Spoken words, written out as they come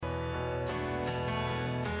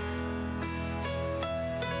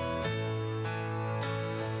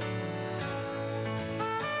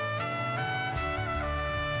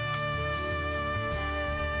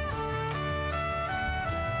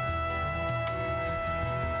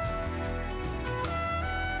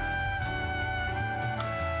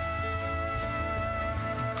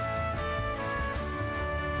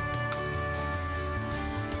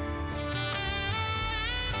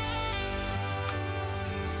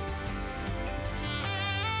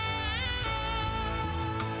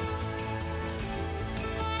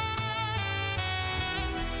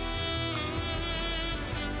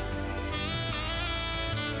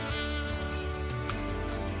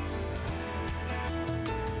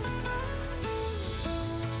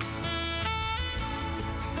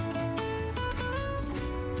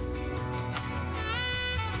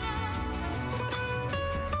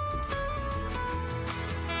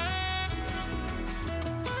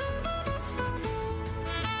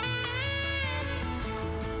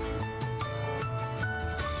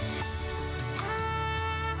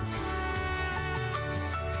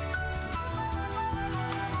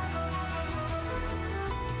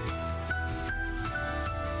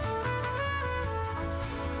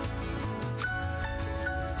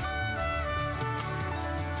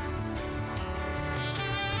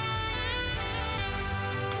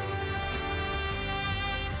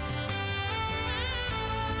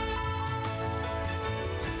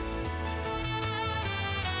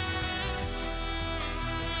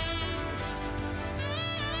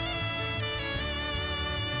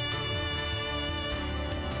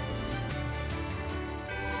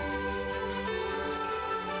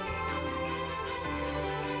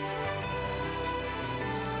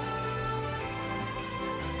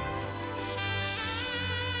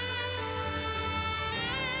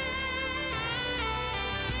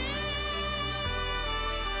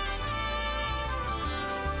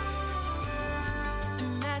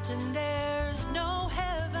Imagine there's no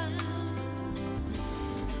heaven.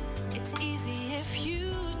 It's easy if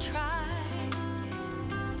you try.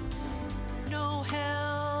 No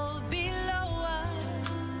hell below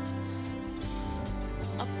us.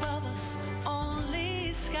 Above us,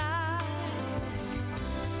 only sky.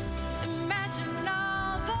 Imagine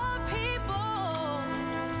all the people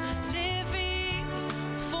living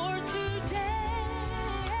for today.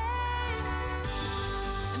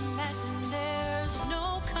 Imagine there's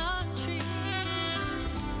no country.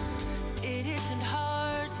 It isn't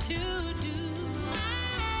hard to do.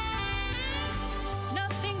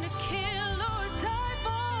 Nothing to kill or die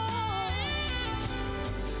for,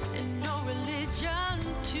 and no religion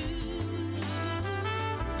too.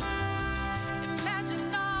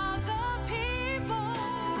 Imagine all the people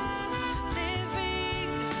living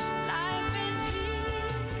life in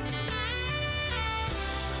peace.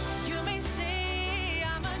 You may say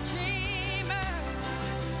I'm a dreamer,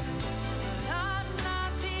 but I'm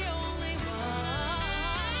not the only one.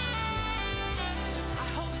 I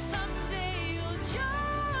hope someday you'll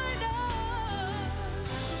join us,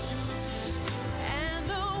 and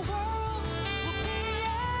the world will be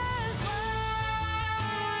as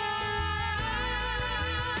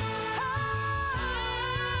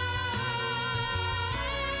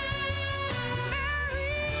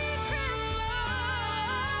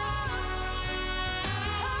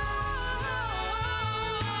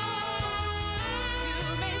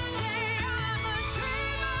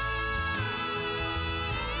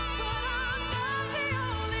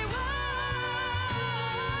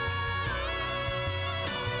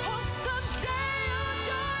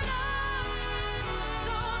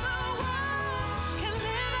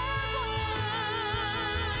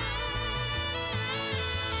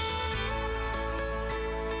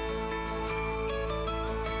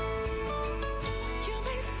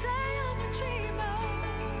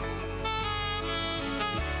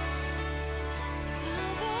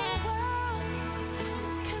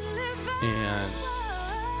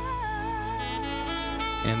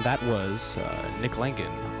And that was Nick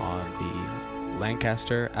Langan on the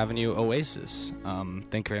Lancaster Avenue Oasis.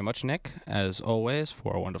 Thank you very much, Nick, as always,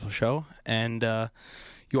 for a wonderful show. And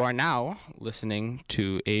you are now listening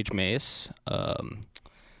to Age Mace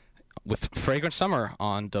with Fragrant Summer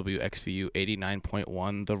on WXVU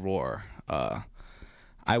 89.1 The Roar.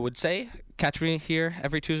 I would say catch me here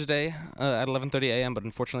every Tuesday at 11:30 a.m., but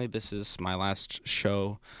unfortunately this is my last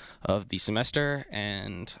show of the semester,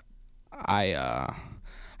 and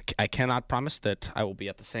I cannot promise that I will be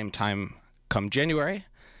at the same time come January,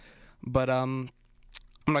 but I'm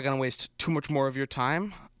not going to waste too much more of your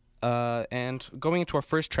time. And going into our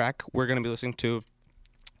first track, we're going to be listening to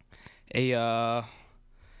a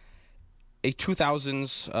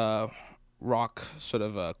 2000s rock sort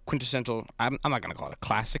of quintessential. I'm not going to call it a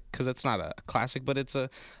classic because it's not a classic, but it's a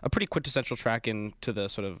pretty quintessential track into the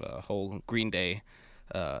sort of whole Green Day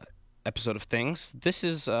episode of things. This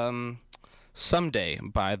is Someday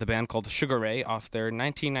by the band called Sugar Ray off their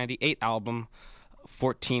 1998 album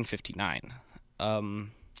 1459.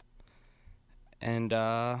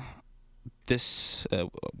 This,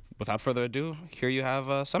 without further ado, here you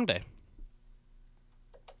have Someday.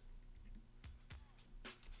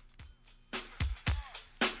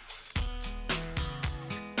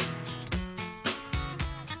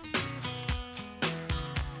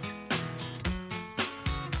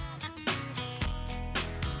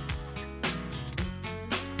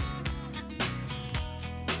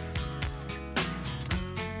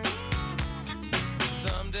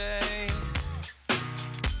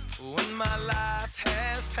 When my life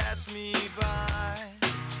has passed me by,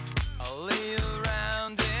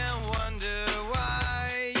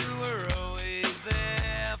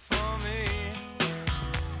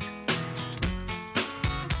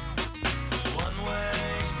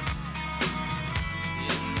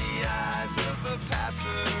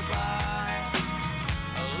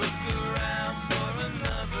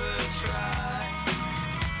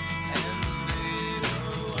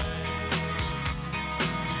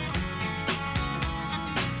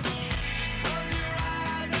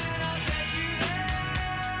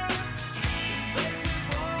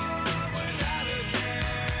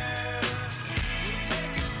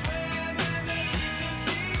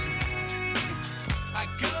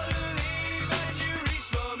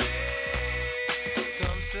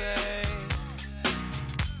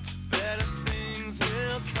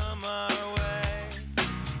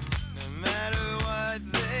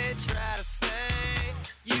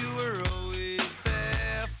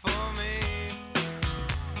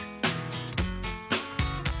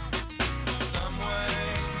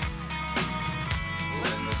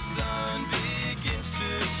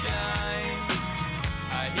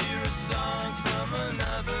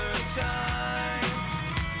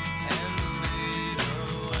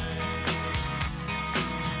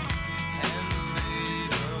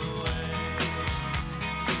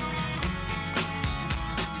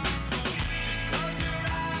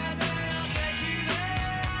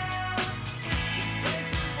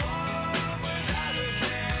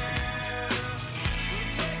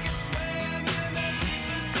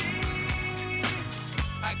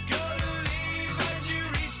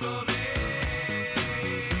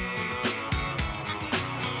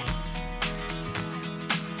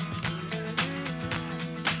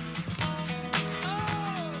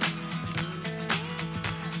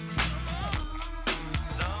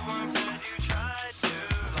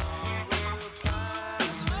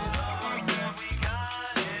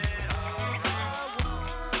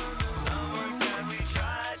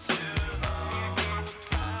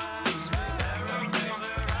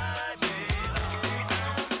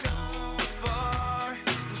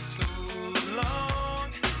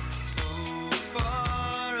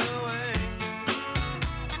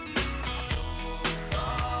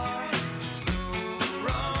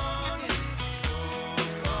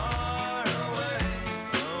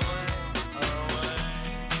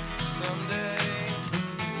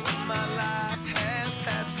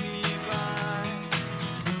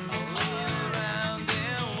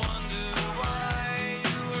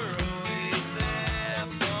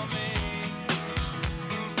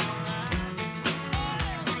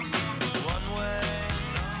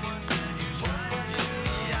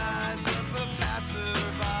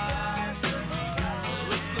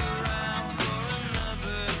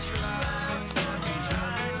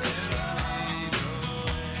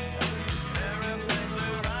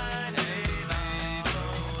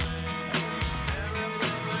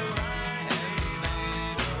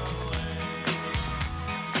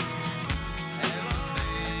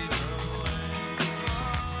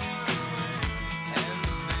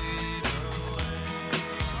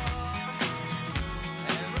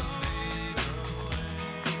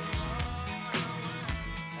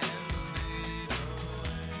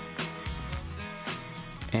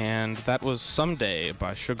 And that was Someday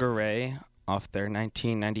by Sugar Ray off their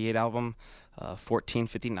 1998 album,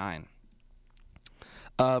 1459.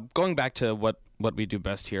 Going back to what we do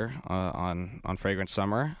best here on Fragrant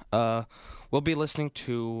Summer, we'll be listening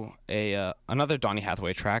to another Donny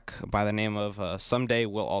Hathaway track by the name of Someday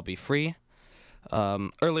We'll All Be Free.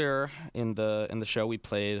 Earlier in the show, we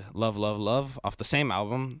played Love, Love, Love off the same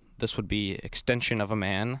album. This would be Extension of a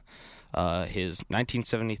Man, his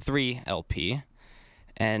 1973 LP.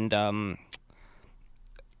 And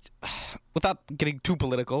without getting too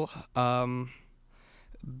political,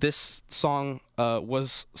 this song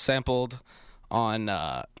was sampled on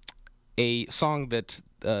a song that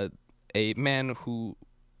a man who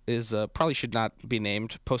is probably should not be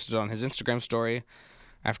named posted on his Instagram story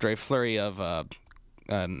after a flurry of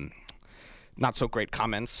not so great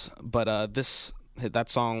comments. But that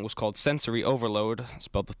song was called Sensory Overload,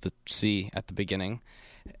 spelled with the C at the beginning.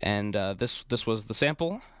 And this was the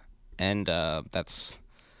sample, and that's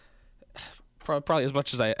probably as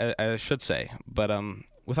much as I should say. But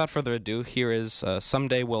without further ado, here is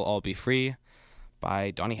Someday We'll All Be Free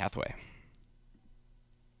by Donny Hathaway.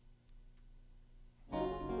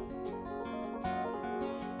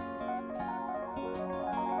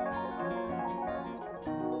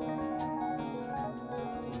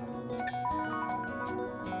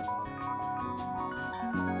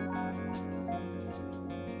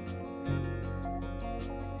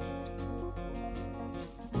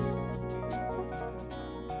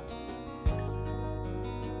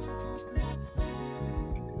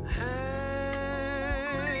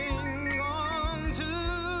 Hang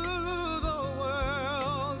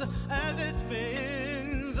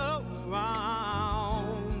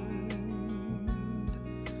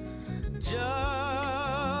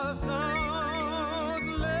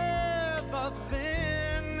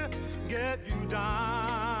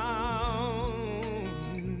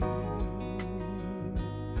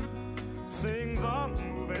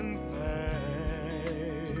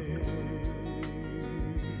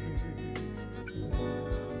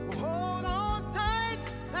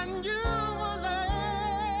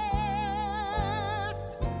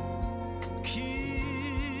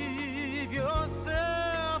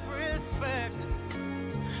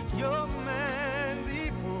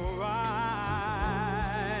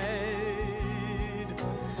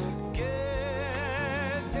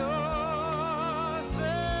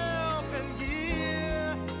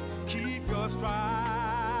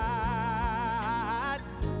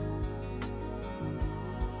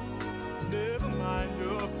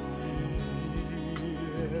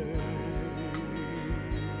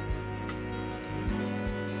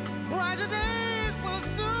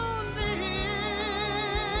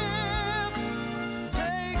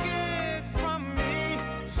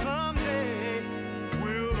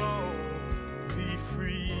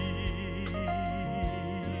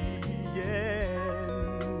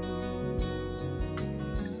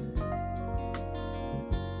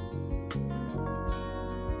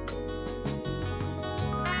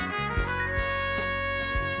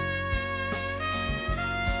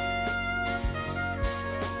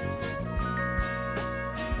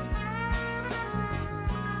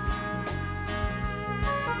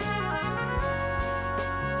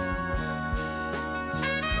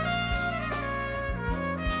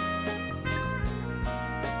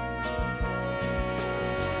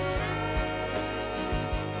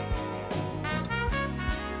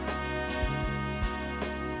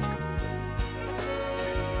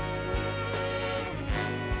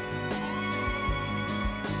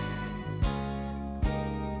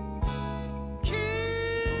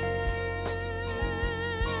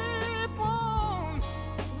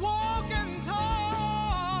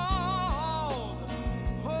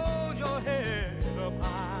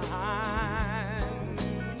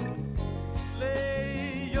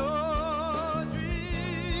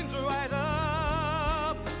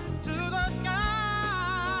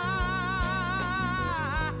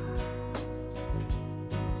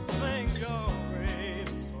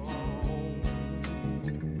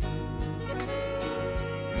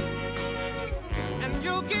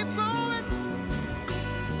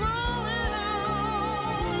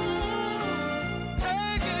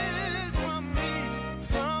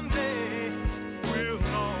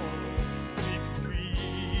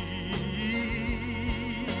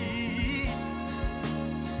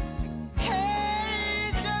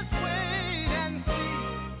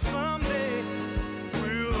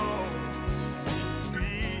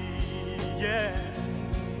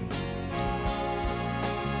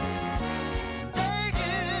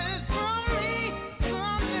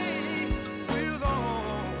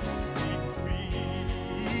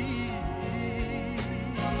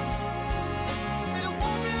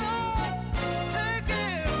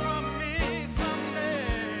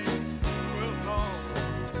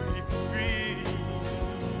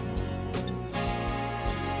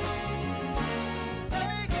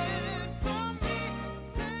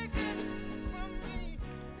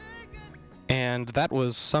And that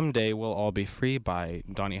was Someday We'll All Be Free by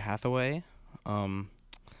Donny Hathaway.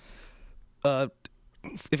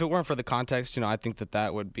 If it weren't for the context, I think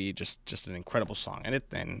that would be just an incredible song, and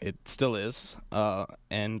it still is.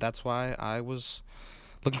 And that's why I was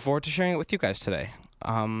looking forward to sharing it with you guys today.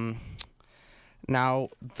 Now,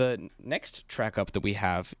 the next track up that we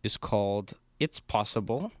have is called It's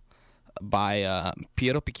Possible by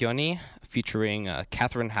Piero Piccioni featuring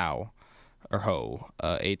Catherine Howe, or Ho,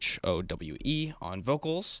 Howe, on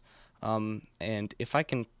vocals. And if I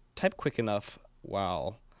can type quick enough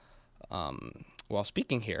while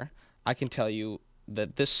speaking here, I can tell you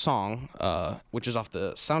that this song, which is off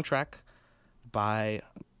the soundtrack by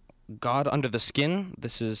God Under the Skin,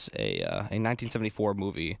 this is a 1974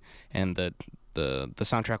 movie, and the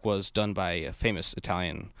soundtrack was done by a famous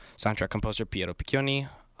Italian soundtrack composer, Piero Piccioni.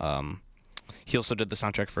 He also did the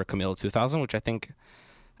soundtrack for Camilla 2000, which I think,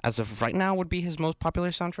 as of right now, would be his most popular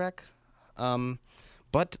soundtrack.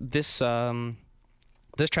 But this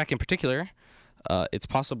track in particular, It's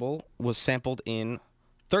Possible, was sampled in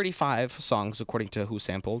 35 songs, according to Who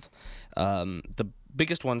Sampled. The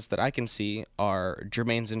biggest ones that I can see are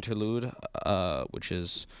Jermaine's Interlude, which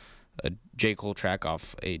is a J. Cole track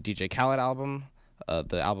off a DJ Khaled album.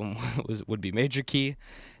 The album would be Major Key.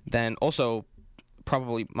 Then also,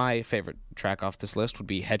 probably my favorite track off this list would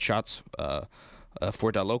be Headshots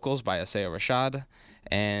for Da Locals by Asaya Rashad,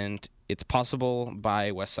 and It's Possible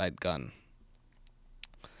by West Side Gun.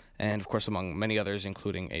 And, of course, among many others,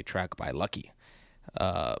 including a track by Lucky.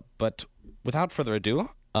 But without further ado,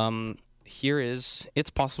 here is It's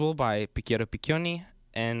Possible by Piero Piccioni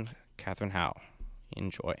and Catherine Howe.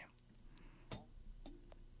 Enjoy.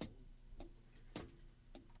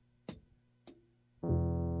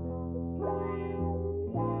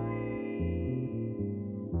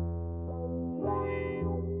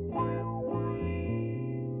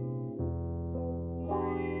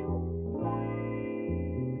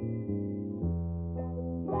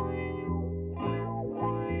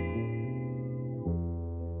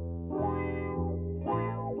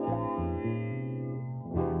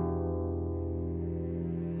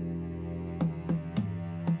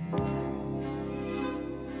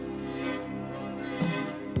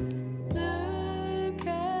 Look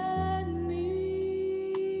at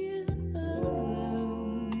me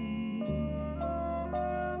alone,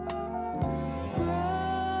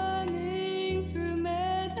 running through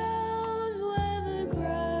meadows where the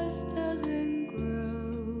grass doesn't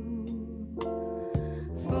grow.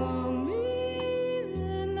 For me,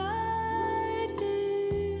 the night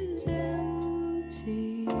is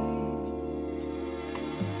empty.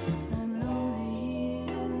 I'm lonely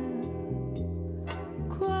here,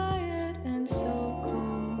 quiet and so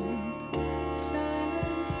cold,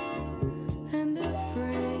 silent and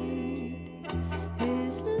afraid.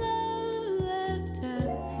 Is love left at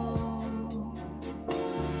all?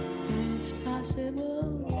 It's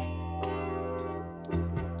possible,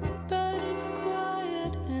 but it's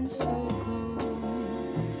quiet and so cold,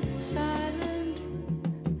 silent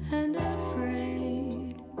and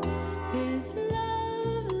afraid. Is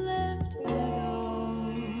love left at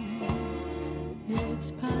all?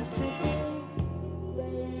 It's possible.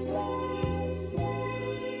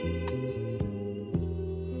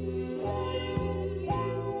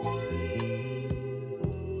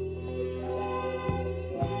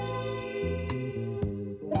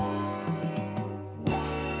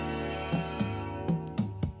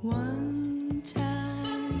 One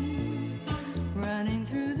time, running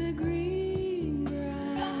through the green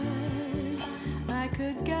grass, I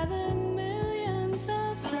could gather millions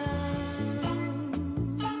of flowers.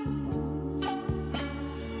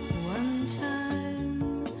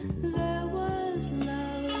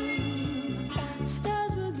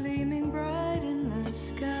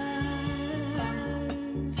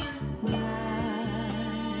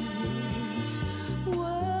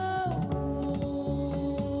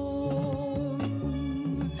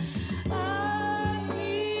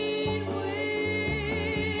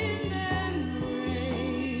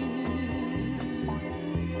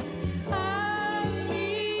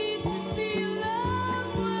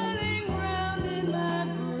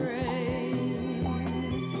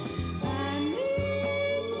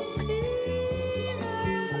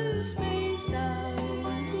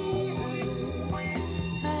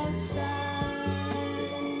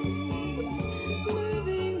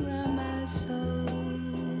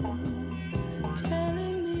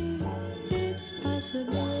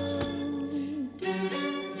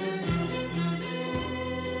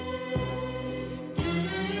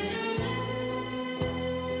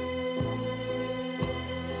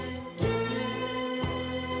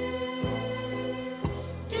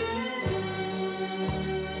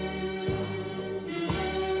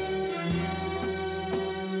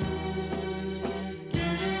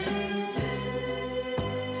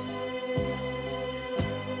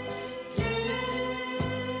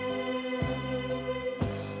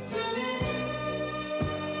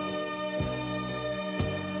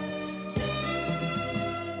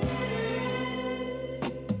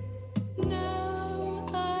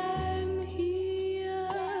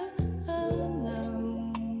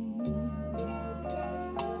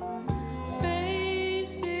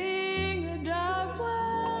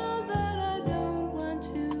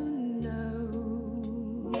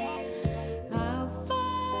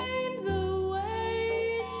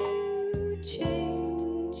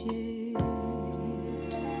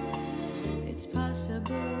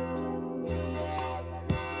 impossible,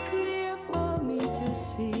 clear for me to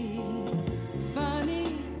see.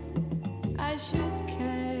 Funny, I should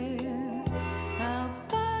care. I'll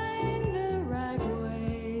find the right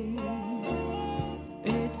way.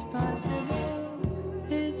 It's possible,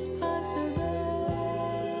 it's possible.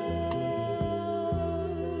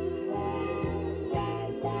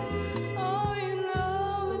 Oh, you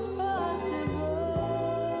know it's possible.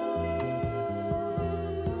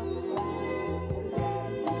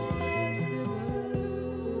 It's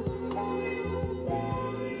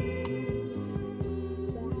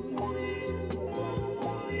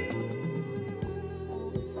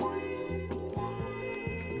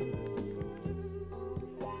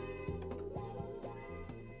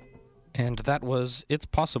And that was It's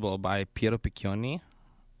Possible by Piero Piccioni,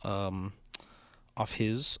 off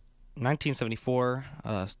his 1974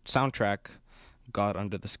 soundtrack, God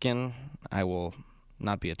Under the Skin. I will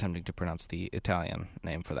not be attempting to pronounce the Italian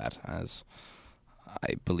name for that, as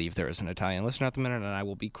I believe there is an Italian listener at the minute, and I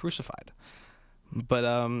will be crucified. But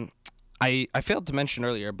I failed to mention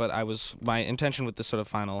earlier, but my intention with this sort of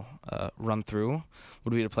final run through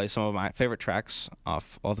would be to play some of my favorite tracks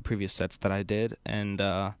off all the previous sets that I did, and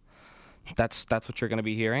that's what you're going to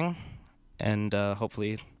be hearing. And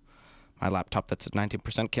hopefully my laptop that's at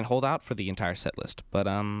 19% can hold out for the entire set list. But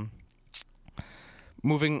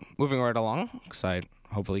moving right along, because I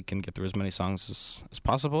hopefully can get through as many songs as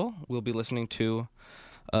possible, we'll be listening to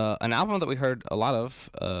an album that we heard a lot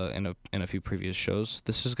of in a few previous shows.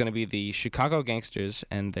 This is going to be the Chicago Gangsters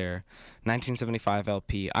and their 1975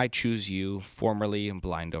 LP, I Choose You, formerly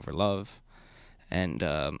Blind Over Love. And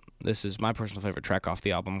this is my personal favorite track off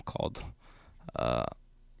the album, called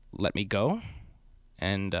Let Me Go.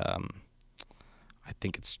 And I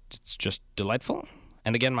think it's just delightful.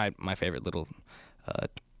 And again, my favorite little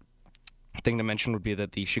thing to mention would be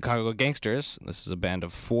that the Chicago Gangsters, this is a band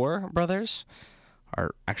of 4 brothers,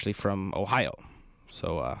 are actually from Ohio.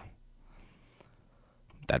 So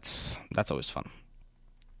that's always fun.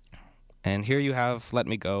 And here you have Let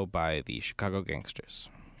Me Go by the Chicago Gangsters.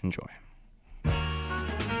 Enjoy.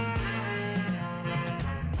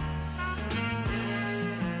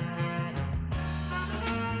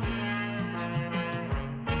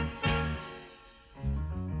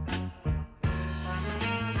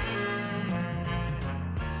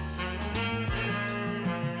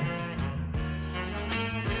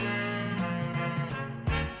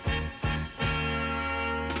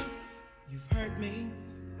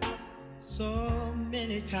 So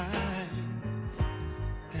many times,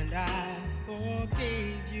 and I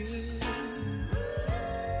forgave you,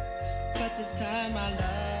 but this time my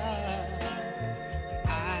love,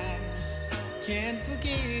 I can't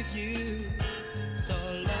forgive you. So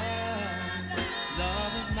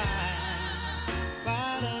love of mine,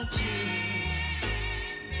 why don't you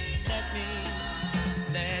let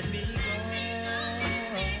me go?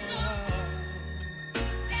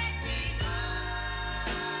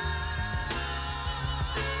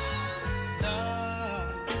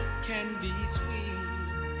 Can be sweet,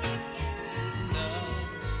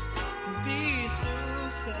 love can be so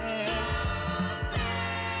sad,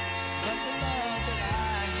 but the love that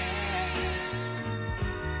I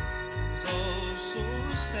have, so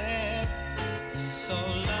sad. So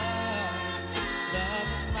love of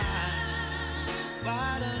mine,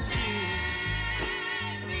 why don't you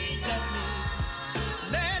let me go?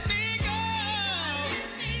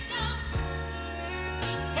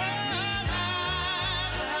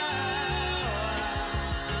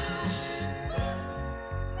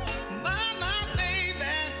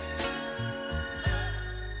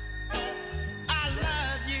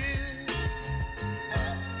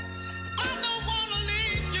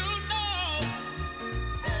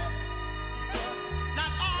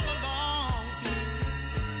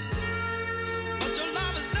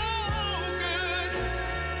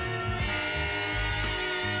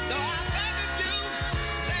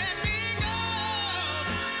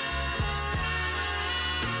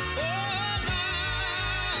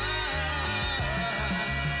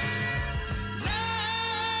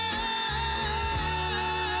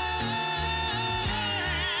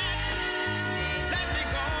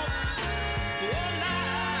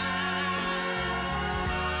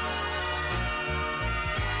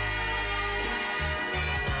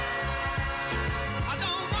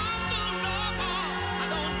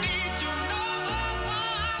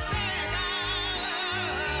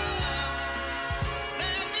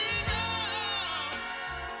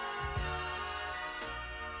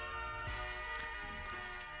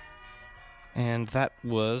 And that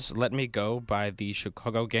was Let Me Go by the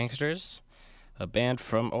Chicago Gangsters, a band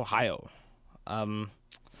from Ohio.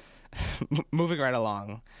 moving right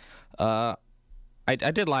along. I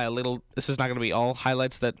did lie a little. This is not going to be all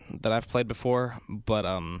highlights that I've played before, but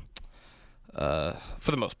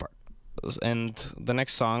for the most part. And the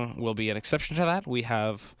next song will be an exception to that. We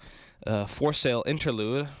have For Sale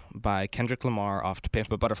Interlude by Kendrick Lamar off To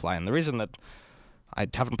Pimp a Butterfly. And the reason that I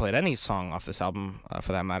haven't played any song off this album,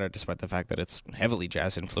 for that matter, despite the fact that it's heavily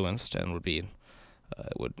jazz influenced and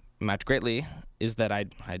would match greatly, is that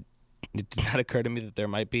it did not occur to me that there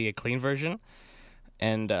might be a clean version.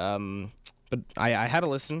 And but I had to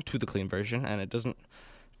listen to the clean version, and it doesn't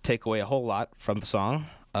take away a whole lot from the song.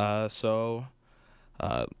 So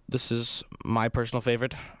this is my personal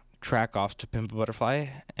favorite track off To Pimp a Butterfly,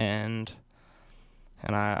 and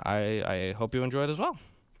I hope you enjoy it as well.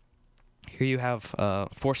 Here you have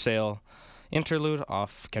For Sale Interlude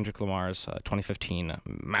off Kendrick Lamar's 2015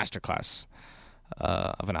 masterclass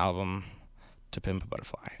of an album, To Pimp a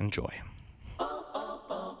Butterfly. Enjoy.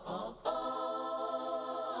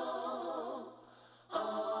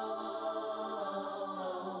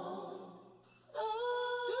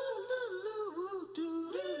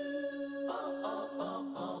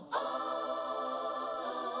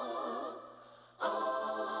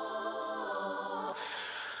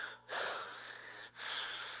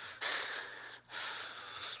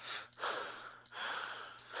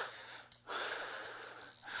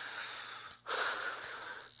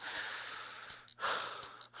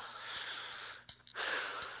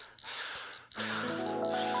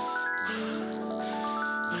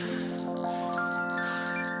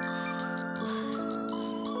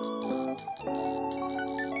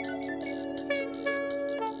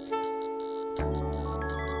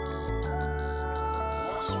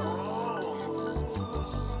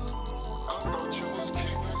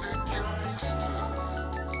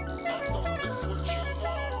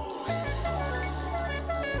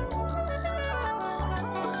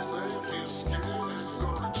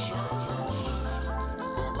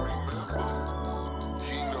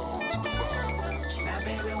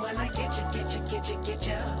 Get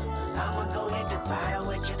ya. I'ma go hit the fire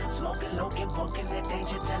with ya. Smoking, looking, poking the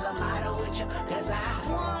danger till I'm out with ya. Cause I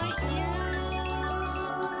want you.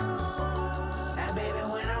 Now baby,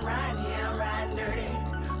 when I'm riding, yeah, I'm riding dirty.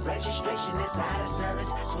 Registration is out of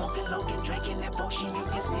service. Smoking, looking, drinking that potion. You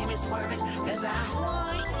can see me swerving. Cause I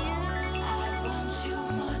want you. I want you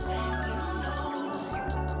more than you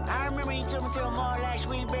know. I remember you took me to a mall last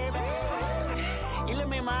week, baby. You looked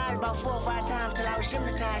me in my eyes about 4 or 5 times till I was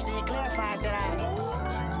hypnotized, and you clarified that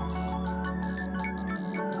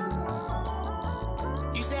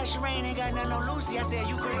You said Sherane ain't got nothing on Lucy. I said,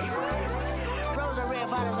 you crazy? Rose are red,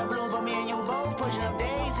 violets are blue, but me and you both pushing up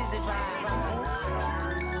daisies if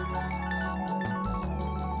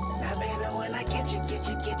Now baby, when I get you,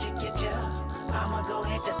 I'ma go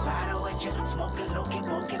hit the fire with you. Smoking, looking,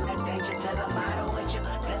 poking the danger till I'm out with you.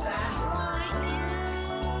 Cause I want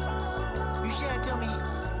you. You said to me,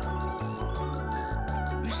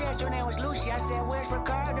 you said your name was Lucy. I said, where's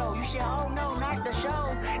Ricardo? You said, oh no, not the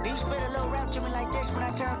show. Then you spit a little rap to me like this when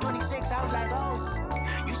I turned 26. I was like, oh.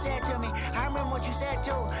 You said to me, I remember what you said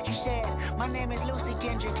too. You said, my name is Lucy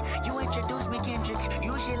Kendrick. You introduced me, Kendrick.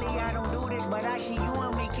 Usually I don't do this, but I see you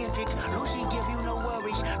and me, Kendrick. Lucy give you no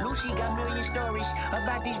worries. Lucy got million stories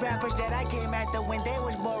about these rappers that I came after when they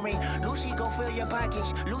was boring. Lucy go fill your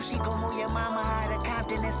pockets. Lucy go move your mama out of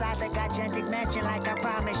Compton inside the gigantic mansion like I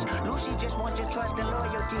promised. Lucy just wants your trust and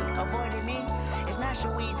loyalty. Avoiding me, it's not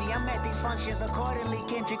so easy. I'm at these functions accordingly,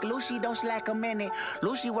 Kendrick. Lucy don't slack a minute.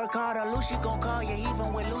 Lucy work harder. Lucy gon' call you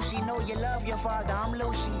even when Lucy know you love your father. I'm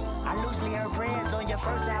Lucy. I loosely heard prayers on your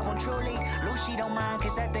first album, truly. Lucy don't mind,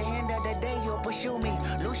 cause at the end of the day, you'll pursue me.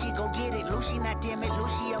 Lucy go get it. Lucy not timid.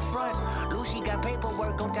 Lucy up front. Lucy got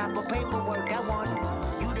paperwork on top of paperwork. I want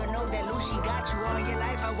you to know that Lucy got you all your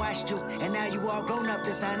life. I watched you, and now you all grown up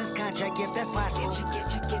to sign this contract if that's possible.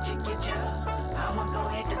 Get you. I'ma go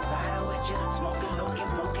hit the fire with you. Smoking, looking,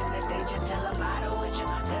 poking the danger till I'm out with you.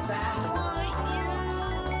 Cause I want you.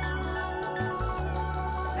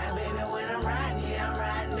 Now baby, when I'm riding, yeah, I'm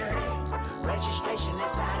riding dirty. Registration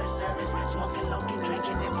is out of service. Smoking, looking,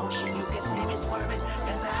 drinking that potion. You can see me swerving.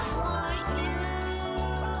 Cause I want you.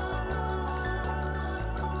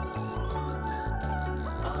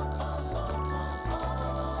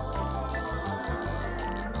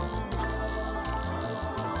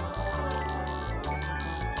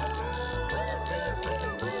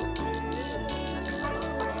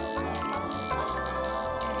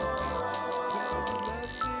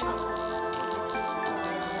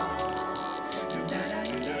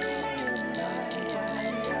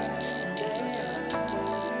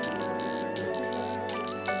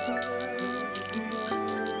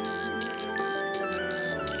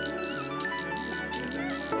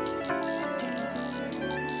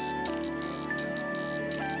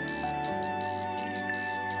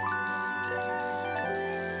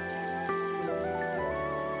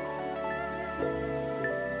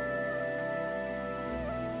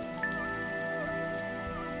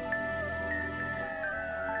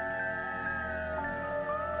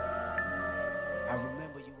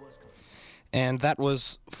 And that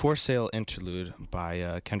was For Sale Interlude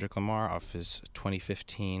by Kendrick Lamar off his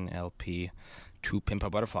 2015 LP, To Pimp a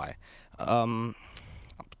Butterfly. For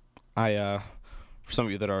some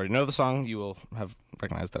of you that already know the song, you will have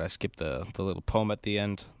recognized that I skipped the little poem at the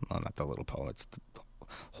end. Well, not the little poem, it's the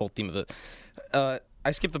whole theme of the...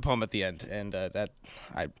 I skipped the poem at the end, and that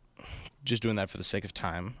I just doing that for the sake of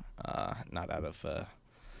time, not out of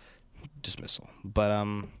dismissal. But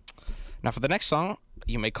now for the next song,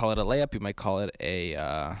 you may call it a layup, you may call it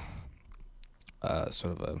a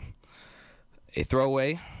sort of a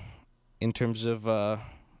throwaway in terms of I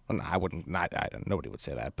wouldn't, nobody would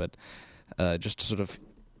say that, but just sort of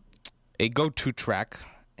a go-to track,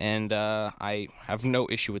 and I have no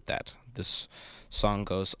issue with that. This song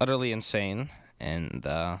goes utterly insane, and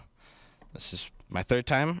this is my third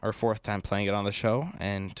time or fourth time playing it on the show,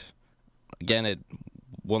 and again, it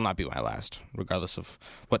will not be my last, regardless of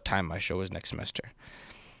what time my show is next semester.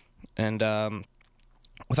 And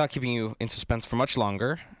without keeping you in suspense for much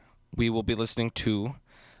longer, we will be listening to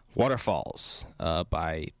Waterfalls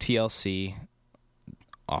by TLC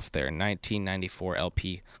off their 1994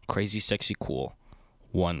 LP, Crazy Sexy Cool,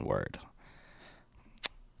 One Word.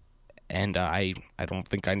 And I don't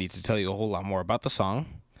think I need to tell you a whole lot more about the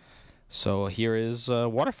song. So here is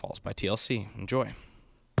Waterfalls by TLC. Enjoy.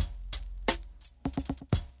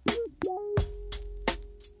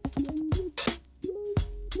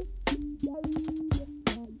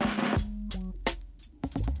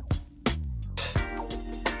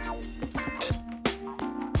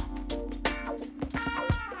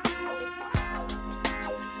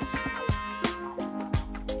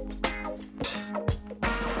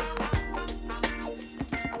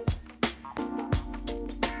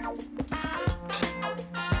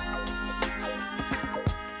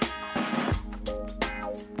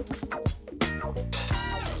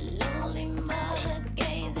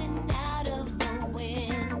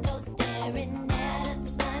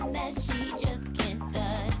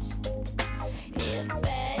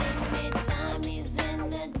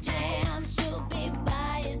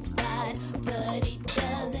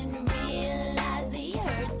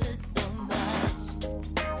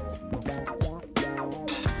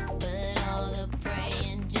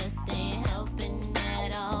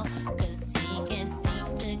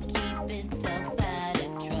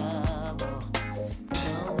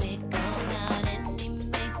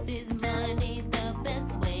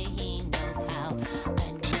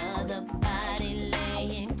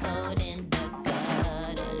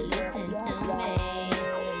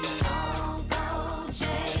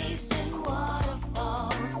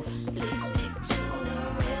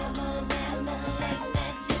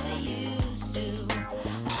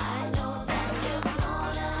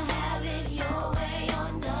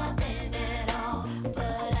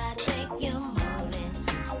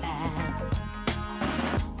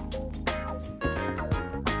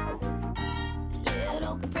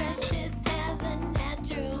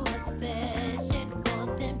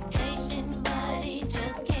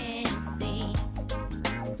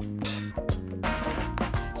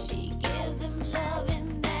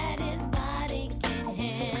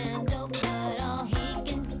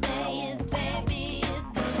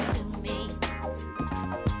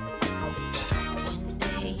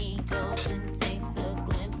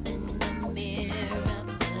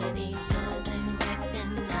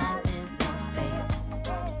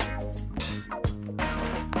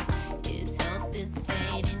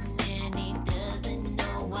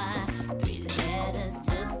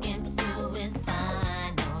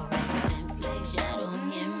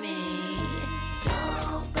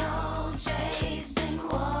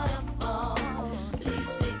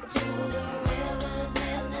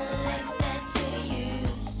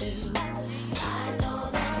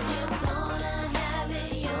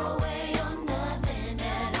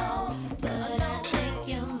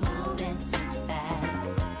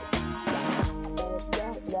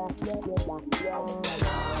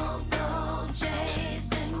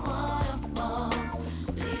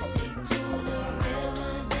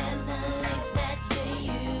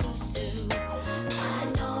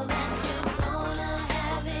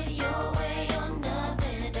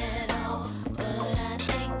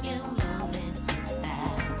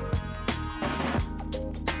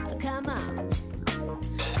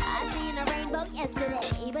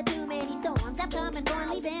 Yesterday, but too many storms have come and gone,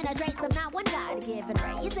 leaving a trace of not one God given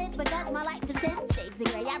ray. Is it because my life is 10 shades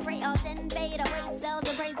of gray? I pray all 10 fade away,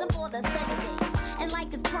 seldom praise him for the 7 days. And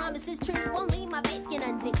like his promise is true, only my faith can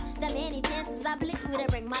undo the many chances I blew to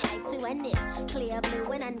bring my life to an end. Clear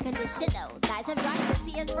blue and unconditional skies have dried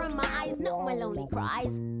the tears from my eyes, no more lonely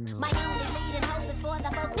cries. My only leading hope is for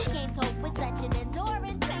the folk who can't cope with such an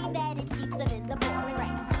enduring pain.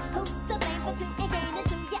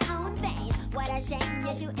 shame.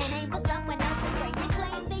 You shoot and aim for someone else's brain. You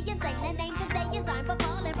claim the insane and aim to stay in time for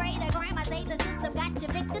falling prey to crime. I say the system got you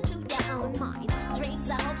victim to your own mind. Dreams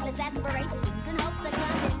are hopeless aspirations and hopes are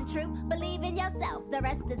coming true. Believe in yourself, the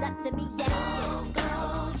rest is up to me and you.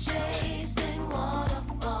 Go chasing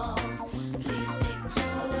waterfalls. Please stick to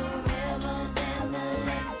the rivers and the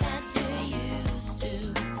lakes that you're used to.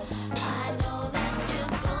 I know that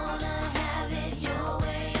you're gonna have it your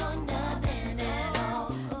way or nothing at all,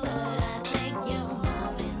 but I think you're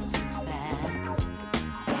moving too fast.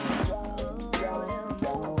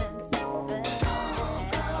 Go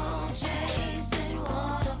chasing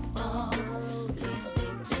waterfalls. Please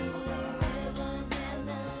stick to the rivers and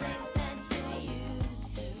the lakes that you're used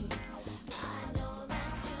to. I know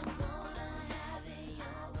that you're gonna have it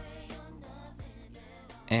your way or nothing at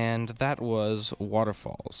all. And that was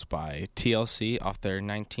Waterfalls by TLC off their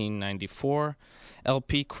 1994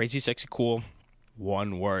 LP Crazy Sexy Cool.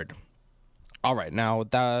 One word. All right, now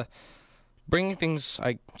bringing things,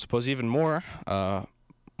 I suppose, even more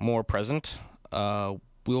present.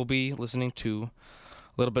 We'll be listening to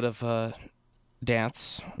a little bit of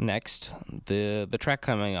dance next. The track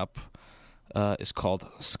coming up is called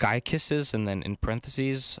Sky Kisses, and then in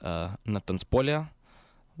parentheses, Na Tanzpolya,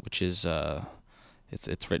 which is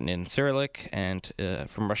it's written in Cyrillic and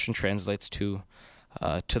from Russian translates to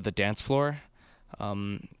the dance floor.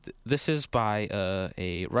 This is by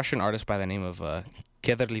a Russian artist by the name of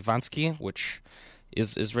Kedar Livansky, which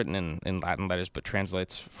is written in Latin letters but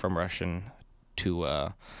translates from Russian to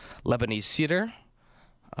Lebanese cedar.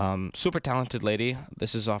 Super talented lady.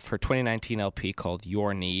 This is off her 2019 LP called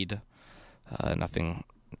Your Need. Nothing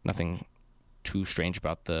too strange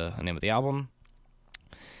about the name of the album.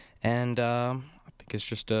 And I think it's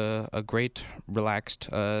just a great, relaxed,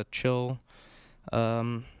 chill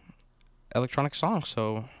electronic song.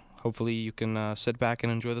 So hopefully you can sit back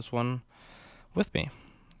and enjoy this one with me.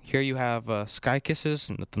 Here you have Sky Kisses,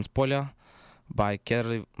 Na Tanzpolya by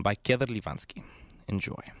Kedar Livansky.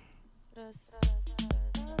 Enjoy.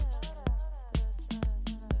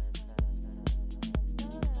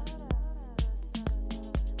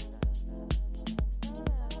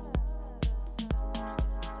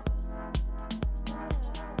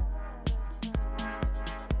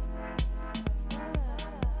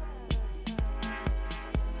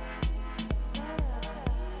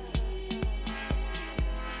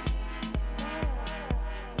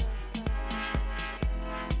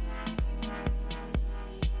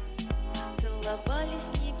 Целовались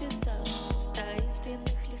в небесах, в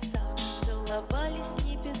таинственных лесах. Целовались в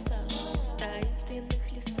небесах, в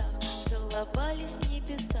таинственных лесах. Целовались в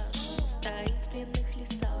небесах, в таинственных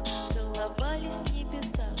лесах. Целовались в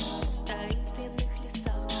небесах, в таинственных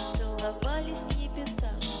лесах. Целовались в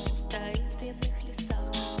небесах, в таинственных лесах.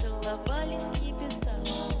 Целовались в небесах,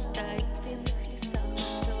 в таинственных лесах.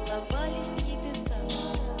 Целовались в небесах,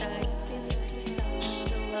 в таинственных лесах.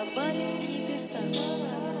 Целовались в небесах.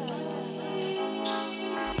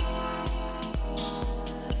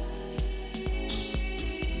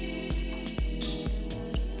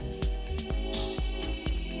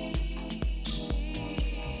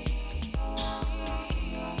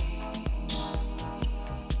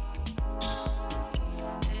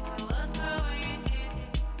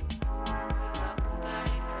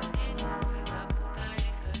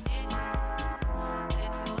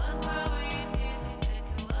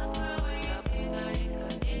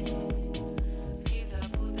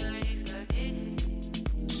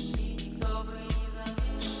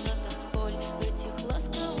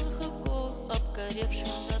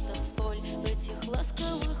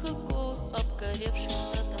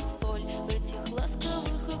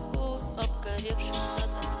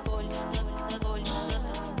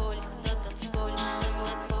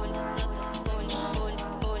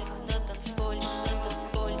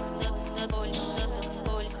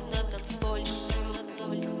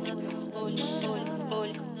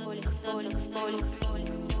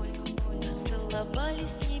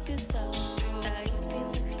 Целовались в небесах, в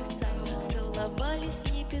таинственных лесах. Целовались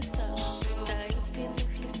в небесах, в таинственных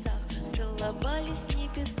лесах. Целовались в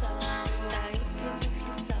небесах, в таинственных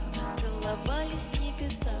лесах. Целовались в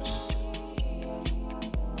небесах.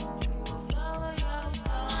 Устала я,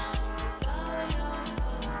 устала, устала я,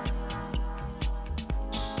 устала.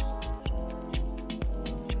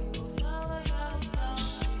 Устала я, устала,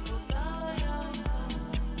 устала я, устала.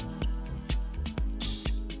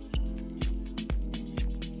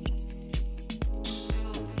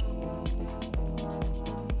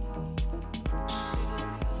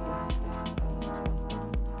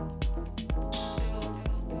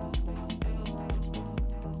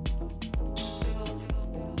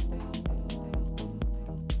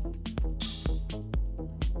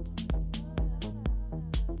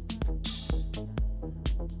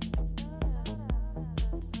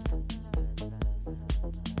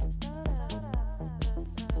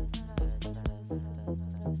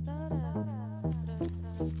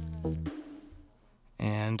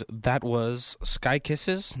 that was Sky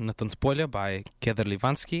Kisses, na Tanzpolja by Keder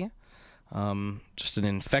Livansky. Just an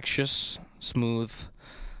infectious, smooth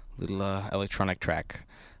little electronic track.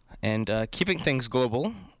 And keeping things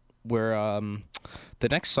global, where the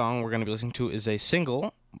next song we're going to be listening to is a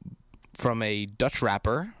single from a Dutch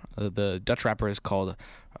rapper. The Dutch rapper is called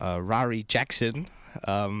Rari Jackson.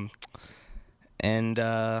 And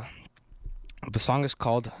the song is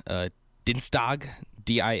called Dinsdag,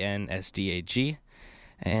 Dinsdag.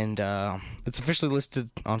 And it's officially listed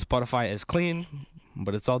on Spotify as clean,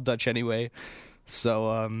 but it's all Dutch anyway.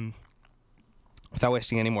 So without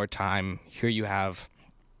wasting any more time, here you have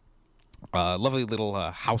a lovely little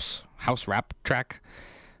house rap track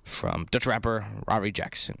from Dutch rapper Rari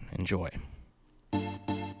Jackson. Enjoy.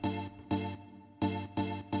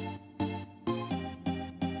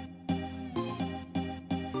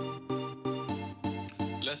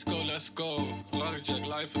 Let's go. Larry Jack,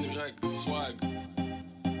 live in direct, swag.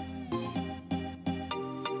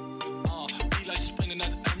 Die lijst springen naar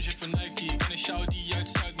de MJ van Nike. Ik ben een show die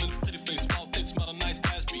uitstuit met een pretty face. Small tits, maar een nice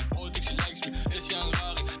ass beat. Oh, ik she likes me. Is hij een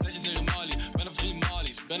Rari, legendary Mali. Ben op 3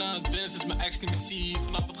 Mali's. Ben aan het winnen sinds mijn ex niet meer zie.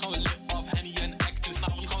 Vanavond gaan we lit off Henny en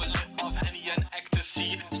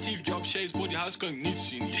Ecstasy. Steve Jobs, Chase, body house kan ik niet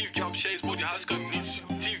zien. Steve Jobs, Chase, body house kan ik niet zien.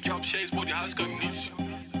 Steve Jobs, Chase, body house kan ik niet zien.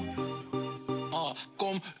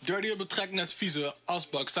 Kom, dirty op het track net vieze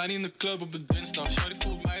asbak. Sta niet in de club op een dinsdag. Shawty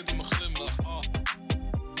voelt mij door mijn glimlach.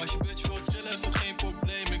 Als je bitch wil chillen is dat geen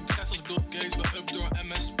probleem. Ik dress als Bill Gates, ben up door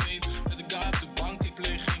MS Paint. Met de guy op de bank, ik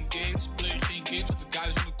play geen games. Met de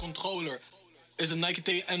guy zonder controller. Is een Nike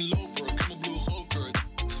TN loper, ik heb een blue roker.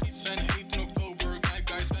 Seats zijn heet in oktober, my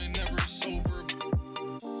guys zijn never sober.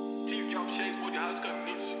 Steve Jobs, Chase, body house kan ik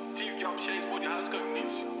niet zien. Steve Jobs, Chase, body house kan ik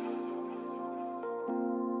niet zien.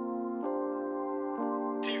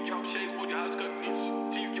 Steve Jobs, Chase, body house kan ik niet zien.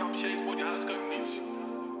 Steve Jobs, Chase, body house kan ik niet zien.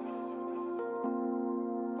 Steve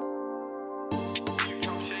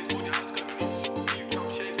Jobs, Chase, body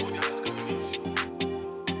house kan ik niet zien. Steve Jobs, Chase, body house kan ik niet zien.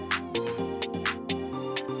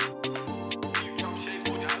 Steve Jobs,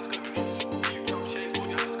 Chase, body house kan ik niet zien.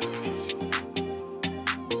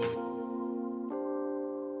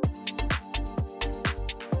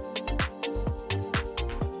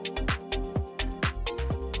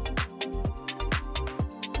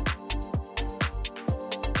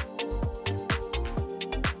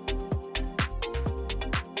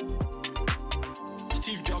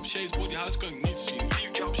 Steve Jobs, Chase, body house kan ik niet zien. Steve Jobs, Chase, body house kan ik niet zien.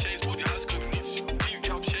 Steve Jobs, Chase, body house kan ik niet zien. Steve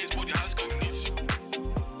Jobs, Chase, body house kan ik niet zien.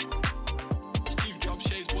 Steve Jobs,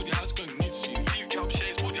 Chase, body house kan ik niet zien. Steve Jobs,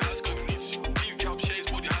 Chase, body house kan ik niet zien. Steve Jobs,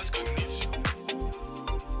 Chase, body house kan ik niet zien.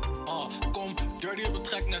 Kom, dirty op het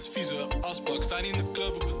track net vieze asbak. Sta niet in de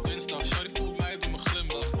club op een dinsdag. Shawty voelt mij door mijn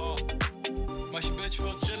glimlach. Maar als je bitch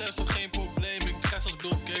wil chillen is dat geen probleem. Ik dress als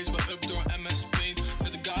Bill Gates, ben up door MS Paint.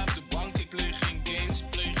 Met de guy op de bank, ik play geen games.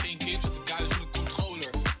 Met de guy zonder controller.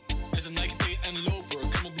 Is een Nike TN loper,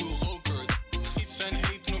 ik heb een blue roker. Seats zijn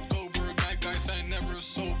heet in oktober, my guys zijn never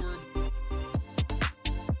sober.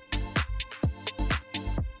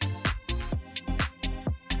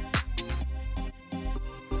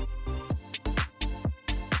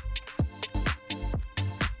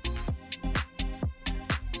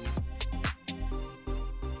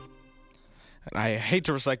 I hate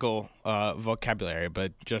to recycle vocabulary,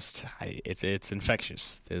 but just it's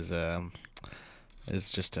infectious. There's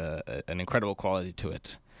just an incredible quality to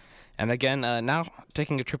it. And again, now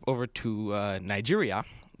taking a trip over to Nigeria,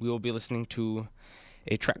 we will be listening to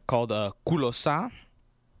a track called Kulosa.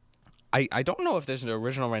 I don't know if there's an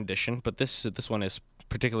original rendition, but this one is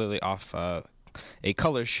particularly off a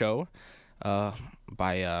Colors show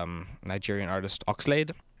by Nigerian artist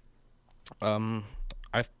Oxlade.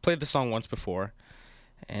 I've played the song once before,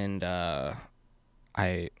 and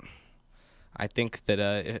I think that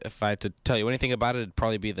if I had to tell you anything about it, it'd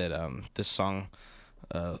probably be that this song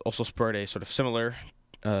also spurred a sort of similar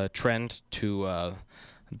trend to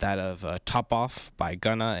that of Top Off by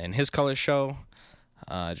Gunna and his Colors show.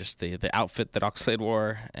 Just the outfit that Oxlade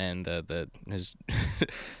wore and his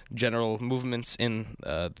general movements in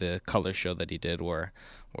the Colors show that he did were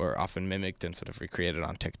often mimicked and sort of recreated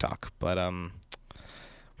on TikTok. But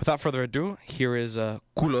without further ado, here is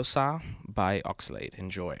Kulosa by Oxlade.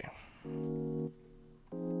 Enjoy.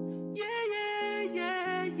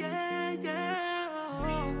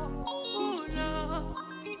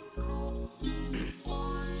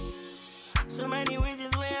 So many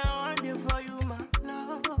reasons why I want it for you, my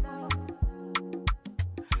love.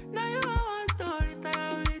 Now you want to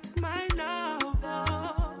retire with my love.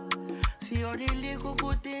 See all the little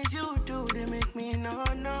good things you do, they make me no.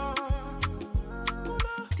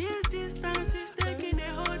 This distance is taking a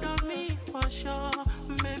hold of me for sure.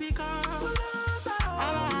 Maybe baby, come.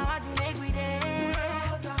 I want to make me there.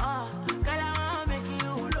 Girl, I want to make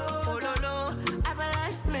you. Oh, no, no. I feel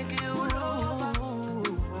like make you. Oh,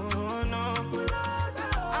 no.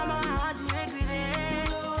 I want to make me there.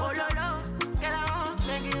 Oh, no, no. Girl, I want to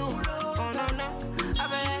make you. Oh, no, no. I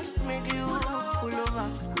feel like make you. Pull over.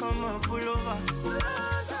 Come on, pull over.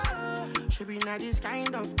 Should be not these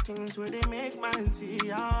kind of things where they make man see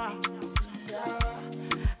ya.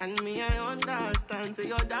 And me, I understand. Say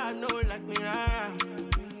your dad know like me, rara.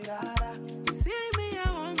 See me,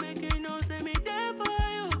 I won't make you know. Say me there for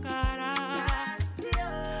you, cara.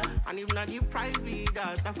 And if not the price be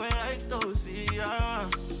that, I feel like to see ya.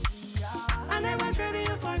 I never traded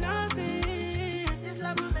you for nothing. This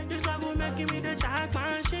love will make me the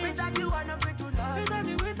jackpot shit. Without you, I'm not free to love. Without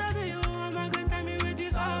you, I'm not gonna tell me with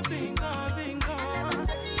this all bingo. I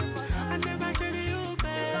never traded you,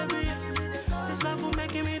 baby. This love will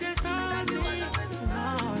make me the starting.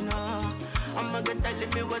 No. I'm not gonna tell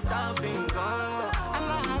me what's up, bingo.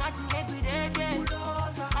 I want to make me dead.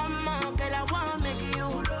 I'm a girl, I want to make you.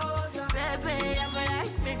 Baby, I feel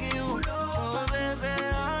like make you. Oh, baby,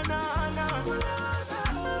 oh, no.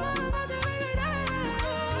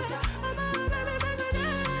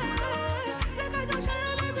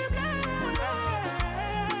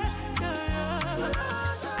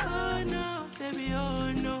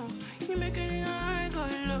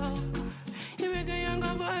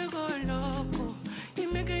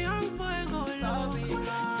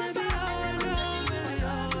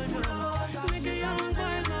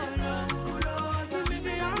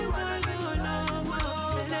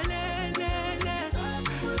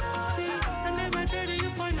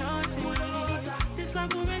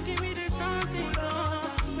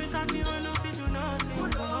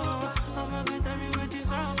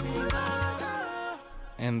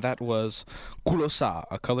 And that was Kulosa,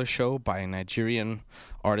 a color show by Nigerian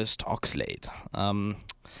artist Oxlade.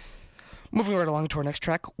 Moving right along to our next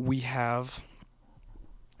track, we have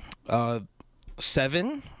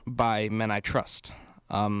 7 by Men I Trust.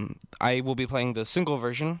 I will be playing the single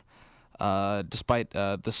version, despite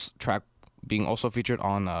this track being also featured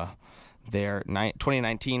on their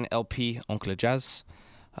 2019 LP Oncle Jazz.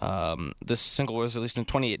 This single was released in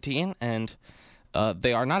 2018, and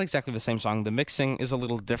they are not exactly the same song. The mixing is a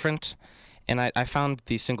little different, and I found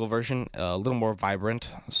the single version a little more vibrant,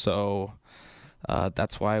 so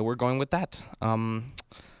that's why we're going with that.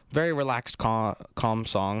 Very relaxed, calm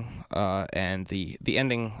song, and the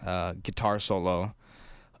ending guitar solo,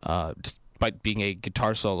 despite being a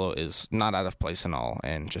guitar solo, is not out of place at all,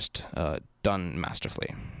 and just done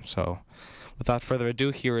masterfully. So, without further ado,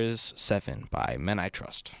 here is 7 by Men I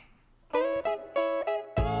Trust.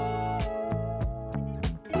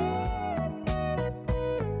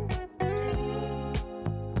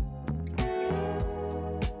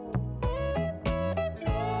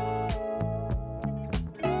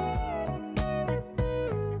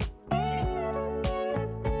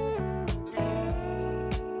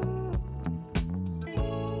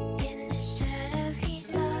 In the shadows he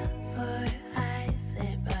saw 4 eyes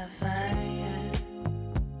lit by fire,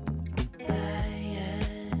 fire.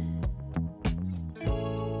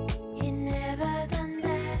 You never done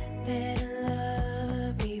that with a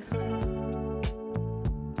lover before,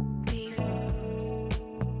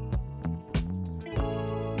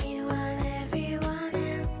 Meanwhile everyone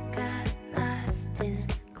else got lost in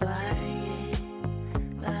quiet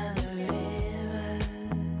by the river.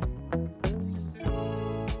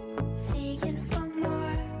 Seeking for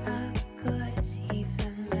more, of course,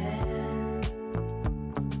 even better.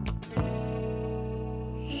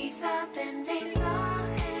 He saw them, they saw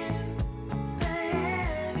him, but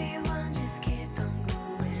everyone just kept on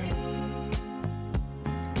going.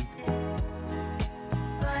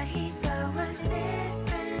 What he saw was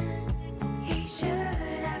different. He should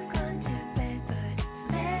have gone to bed, but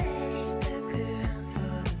instead he stuck around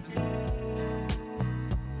for the moon.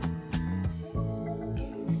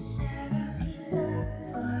 In the shadows he saw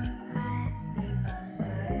 4 eyes lit by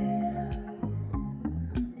fire,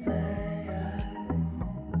 fire.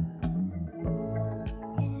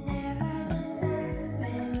 You never done that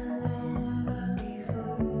with a lover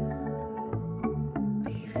before.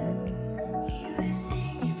 He was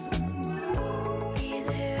singing for more,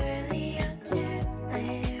 either early or too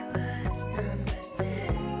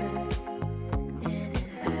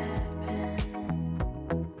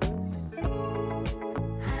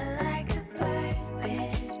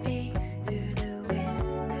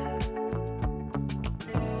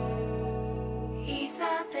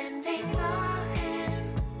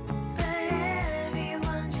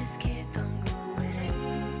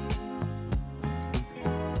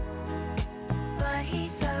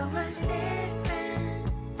was different.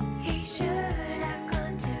 He should have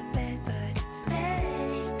gone to bed, but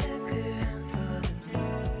instead he stuck around for the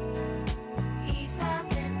moon. He saw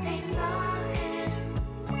them, they saw him,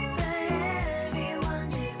 but everyone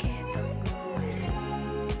just kept on going.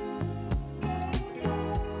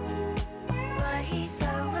 What he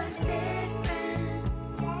saw was different.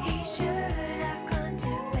 He should have gone to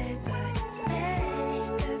bed, but instead he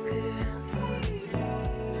stuck around for the moon.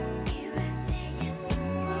 He was singing for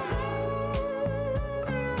more.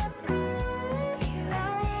 He was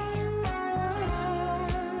singing for more.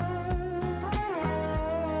 He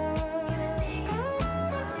was singing for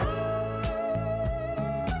more.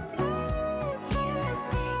 He was singing for more. He was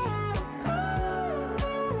singing for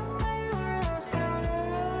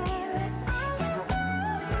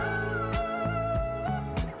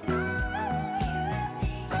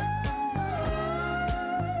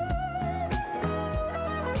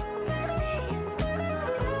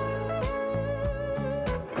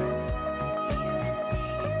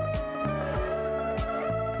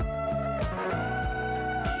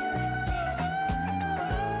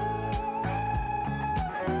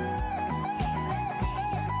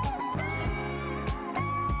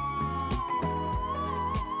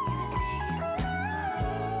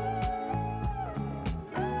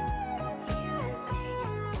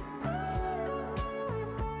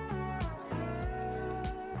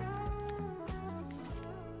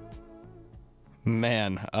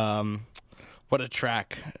Man, what a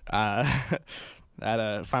track.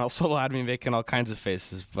 That final solo had me making all kinds of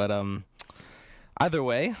faces. But either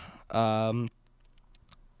way, our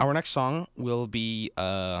next song will be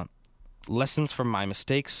Lessons from My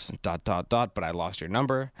Mistakes, ... but I Lost Your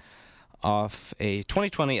Number, off a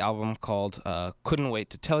 2020 album called Couldn't Wait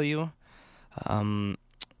to Tell You.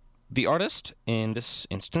 The artist in this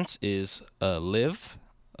instance is Liv,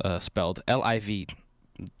 spelled Liv.E.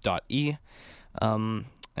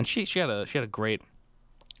 And she had a great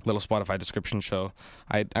little Spotify description show.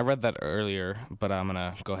 I read that earlier, but I'm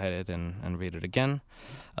gonna go ahead and read it again.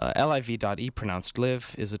 Liv.E, pronounced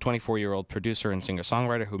Liv, is a 24-year-old producer and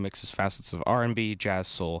singer-songwriter who mixes facets of R&B, jazz,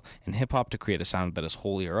 soul, and hip-hop to create a sound that is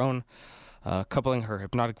wholly her own. Coupling her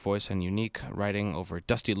hypnotic voice and unique writing over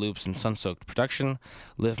dusty loops and sun-soaked production,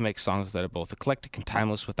 Liv makes songs that are both eclectic and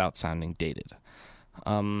timeless without sounding dated.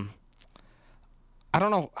 I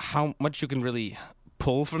don't know how much you can really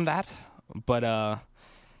pull from that, but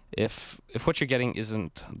if what you're getting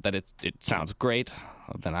isn't that it sounds great,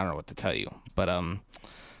 then I don't know what to tell you. But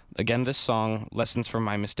again, this song, Lessons from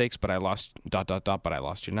My Mistakes, but I lost ... but I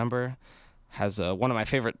Lost Your Number, has one of my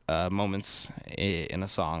favorite moments in a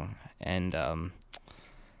song, and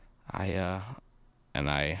I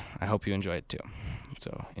hope you enjoy it too.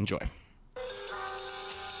 So enjoy.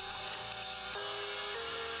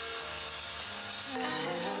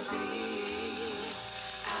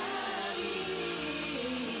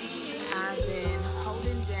 I've been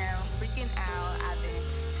holding down, freaking out. I've been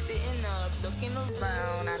sitting up, looking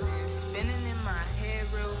around. I've been spinning in my head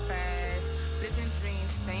real fast, flipping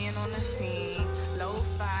dreams, staying on the scene.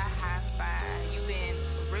 Lo-fi, hi-fi. You've been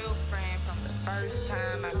a real friend from the first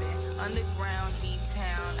time. I've been underground,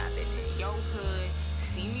 D-town. I've been in your hood,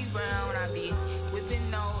 see me round. I be whipping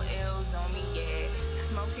no L's on me, yeah.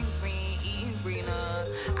 Smoking green, eating greener.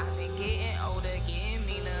 I've been getting older, getting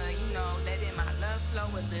meaner. You know, letting my love flow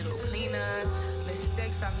a little cleaner.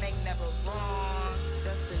 Mistakes I make never wrong.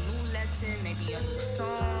 Just a new lesson, maybe a new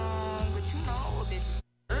song. But you know, bitches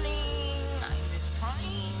learning. I'm just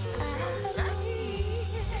trying. I'm judging.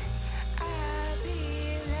 I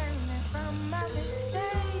be learning from my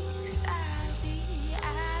mistakes. I be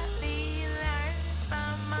learning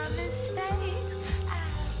from my mistakes. I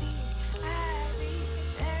be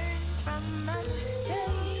learning from my mistakes.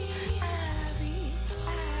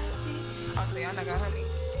 Oh, so y'all not gonna hurt me?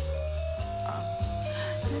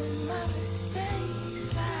 From my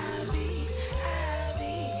mistakes, I be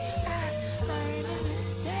learning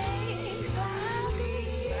mistakes. I be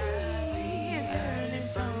learning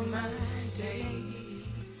from my mistakes,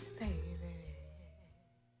 baby.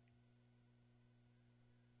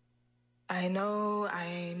 I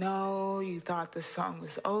know, you thought the song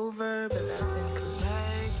was over, but that's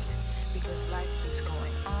incorrect, because life keeps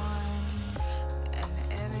going on, and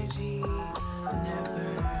the energy never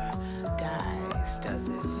dies, does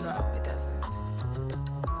it? No, it doesn't.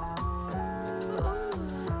 Ooh,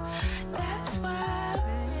 that's why I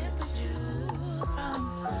remembered you from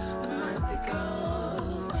a month ago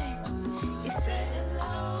when you said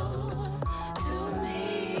hello to me.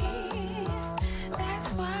 That's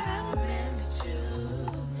why I remembered you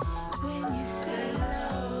when you said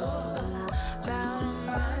hello about a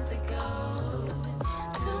month ago.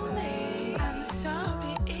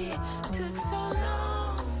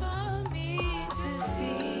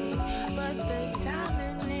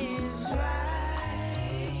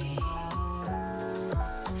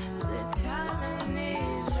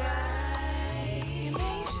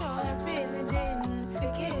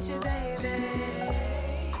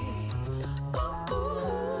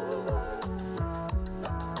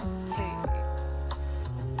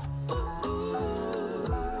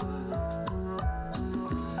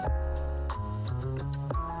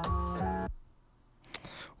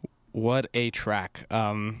 What a track.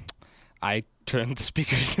 I turned the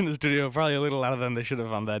speakers in the studio probably a little louder than they should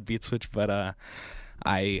have on that beat switch, but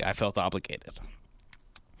I felt obligated.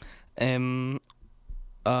 I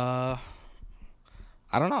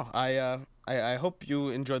don't know. I hope you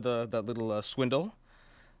enjoyed that little swindle.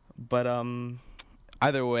 But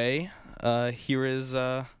either way, here is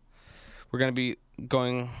we're going to be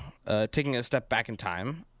going taking a step back in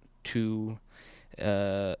time to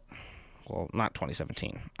well, not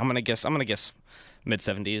 2017. I'm gonna guess mid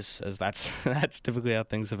 70s, as that's typically how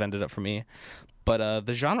things have ended up for me. But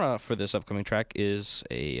the genre for this upcoming track is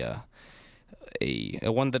a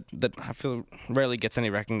one that I feel rarely gets any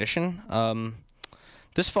recognition.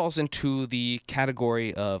 This falls into the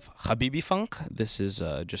category of Habibi funk. This is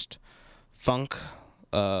just funk.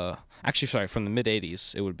 Actually, sorry, from the mid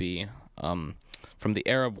 80s. It would be from the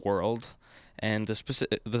Arab world. And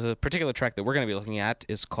the particular track that we're going to be looking at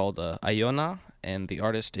is called Ayona, and the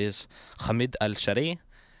artist is Hamid Al-Shari.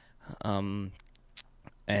 And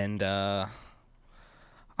I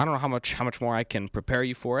don't know how much more I can prepare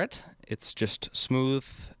you for it. It's just smooth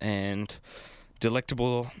and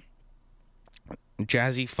delectable,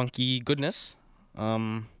 jazzy, funky goodness.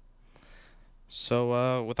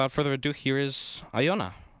 So without further ado, here is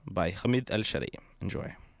Ayona by Hamid Al-Shari.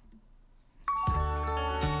 Enjoy.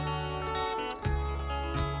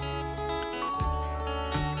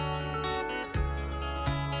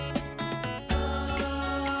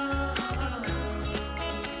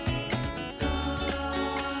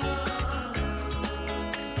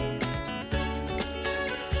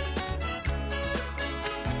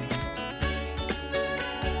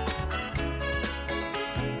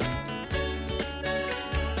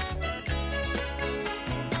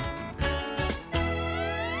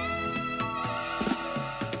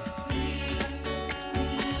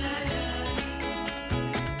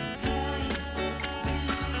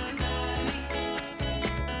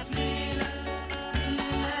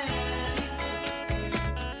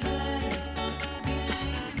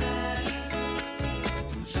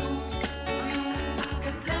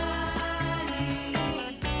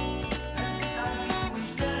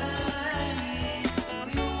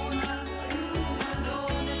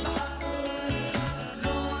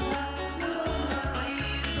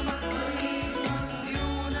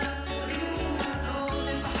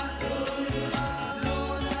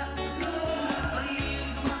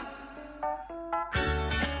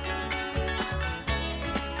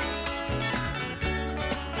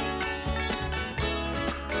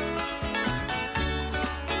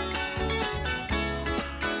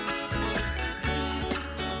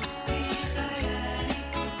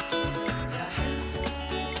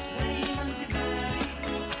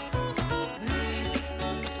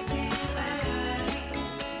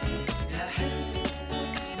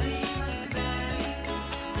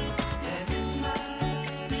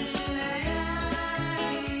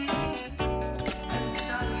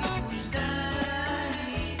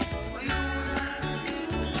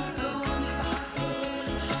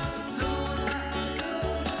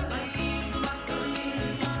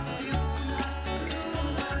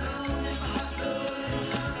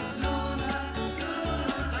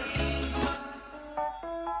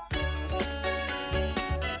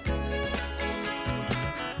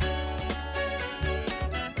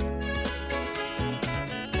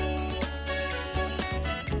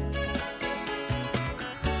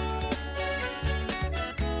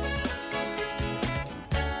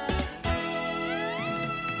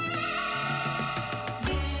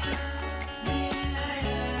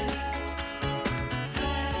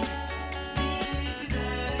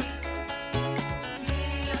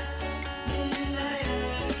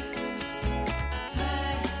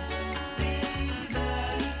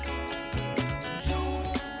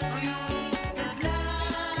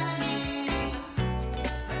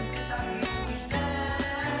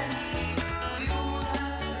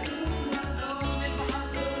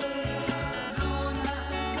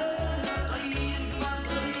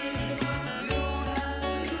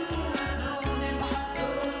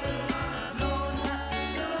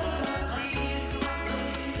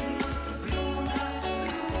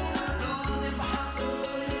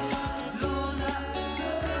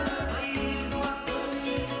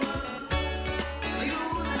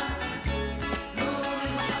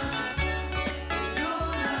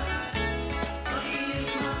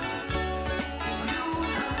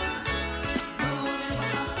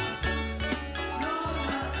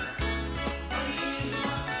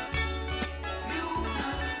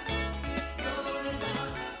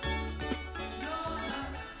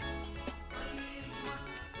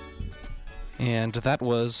 And that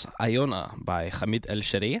was Ayona by Hamid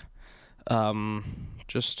Al-Shari.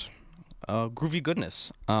 Just groovy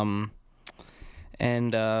goodness. And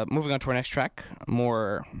moving on to our next track,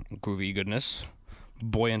 more groovy goodness,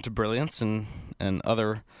 buoyant brilliance, and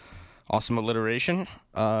other awesome alliteration.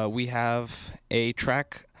 We have a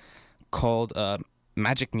track called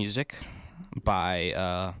Magic Music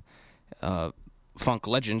by funk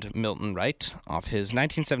legend Milton Wright off his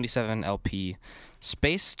 1977 LP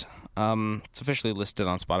Spaced. It's officially listed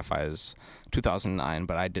on Spotify as 2009,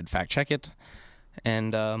 but I did fact check it.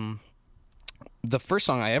 And the first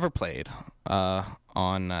song I ever played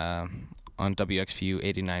on WXVU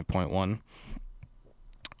 89.1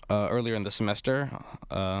 earlier in the semester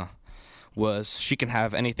was "She Can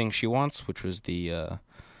Have Anything She Wants," which was the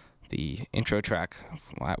intro track.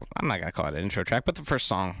 I'm not gonna call it an intro track, but the first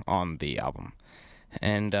song on the album.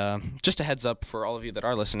 And just a heads up for all of you that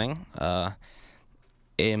are listening,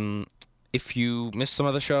 if you missed some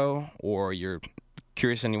of the show or you're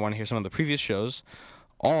curious and you want to hear some of the previous shows,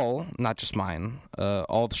 all, not just mine,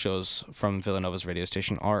 all the shows from Villanova's radio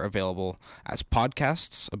station are available as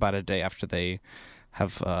podcasts about a day after they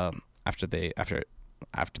have after they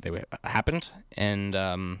happened.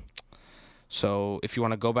 And so if you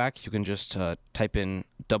want to go back, you can just type in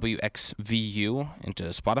WXVU into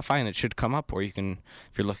Spotify and it should come up. Or you can,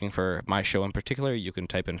 if you're looking for my show in particular, you can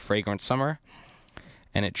type in Fragrant Summer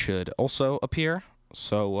and it should also appear.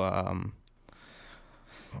 So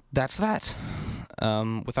that's that.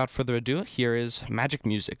 Without further ado, here is Magic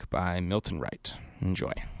Music by Milton Wright.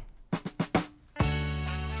 Enjoy.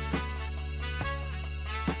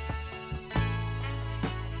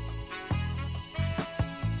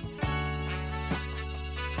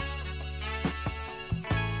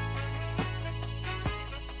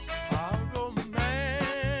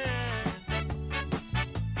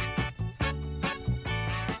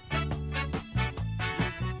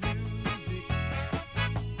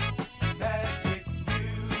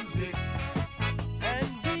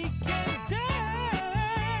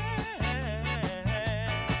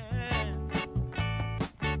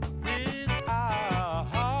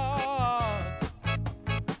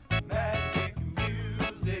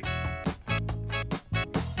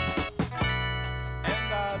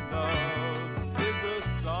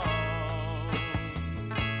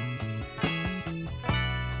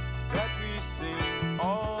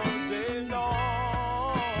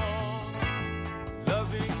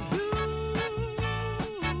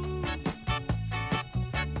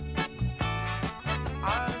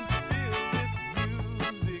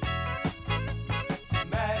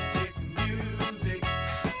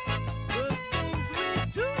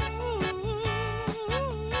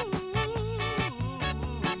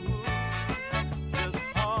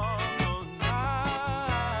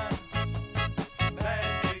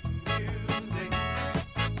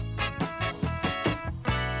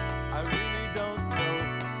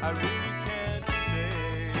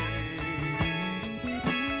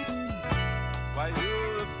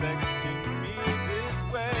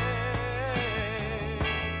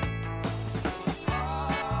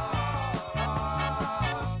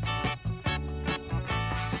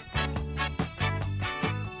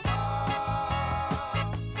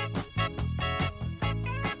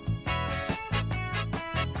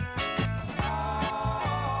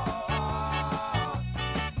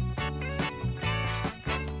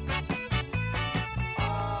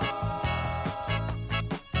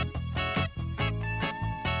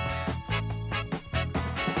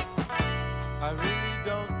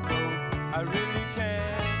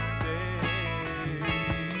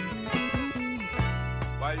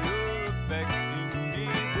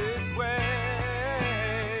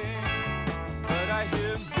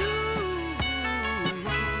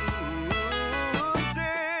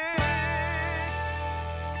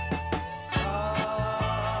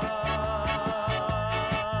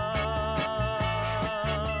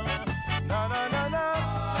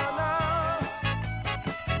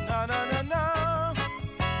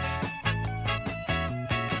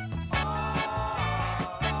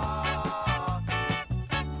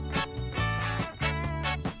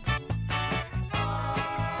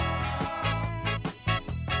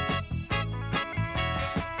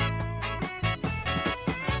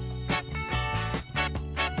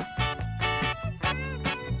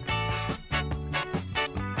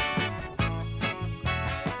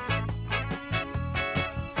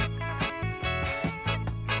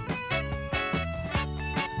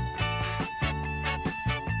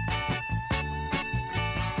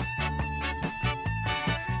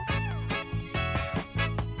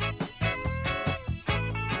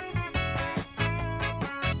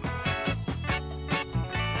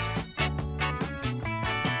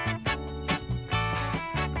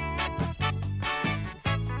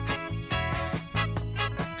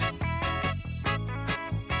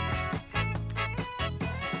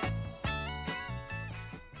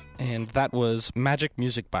 And that was Magic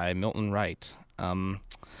Music by Milton Wright.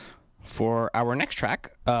 For our next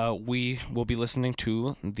track, we will be listening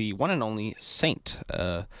to the one and only Saint,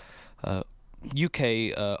 UK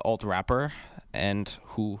alt rapper, and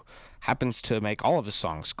who happens to make all of his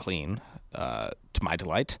songs clean, to my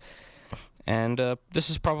delight. And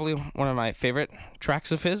this is probably one of my favorite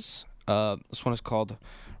tracks of his. This one is called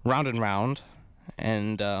Round and Round,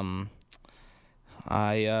 and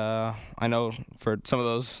I know for some of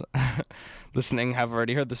those listening have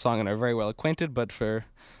already heard the song and are very well acquainted, but for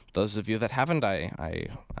those of you that haven't, I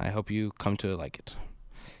hope you come to like it.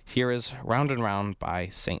 Here is Round and Round by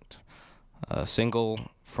Saint, a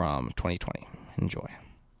single from 2020. Enjoy.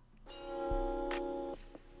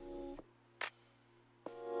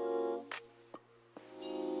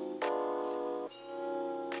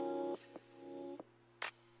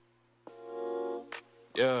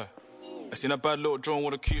 Yeah, I seen a bad little drone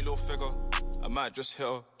with a cute little figure. I might just hit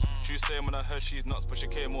her. She saying when I heard she's nuts, but she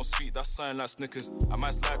came more sweet, that's something like Snickers. I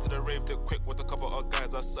might slide to the rave, dip quick with a couple of guys,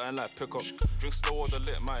 that's something like pickup. Drink slow or the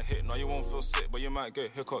lit might hit, now you won't feel sick, but you might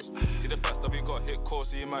get hiccups. See the facts that we got hit core,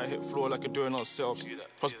 so you might hit floor like you're doing up sit-ups.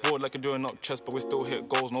 Cross board like you're doing up chest, but we still hit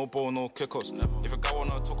goals, no ball, no kick-ups. If a guy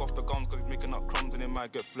wanna talk off the gums, cause he's making up crumbs, then he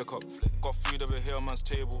might get flick up. Got food over here on man's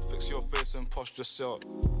table, fix your face and posh just sit up.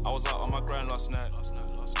 I was out on my grind last night,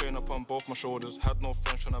 pain up on both my shoulders, had no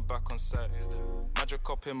friends trying to back on set. Magic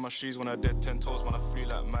up in my shoes when I did 10 toes, man, I flew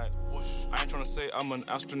like Mike. I ain't tryna say I'm an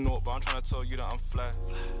astronaut, but I'm tryna tell you that I'm fly.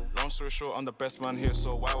 Long story short, I'm the best man here,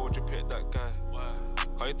 so why would you pick that guy?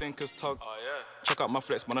 How you think it's tug? Check out my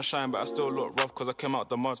flex, man, I shine, but I still look rough, cause I came out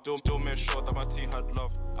the mud. Still made sure that my team had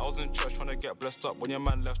love. I was in church tryna get blessed up when your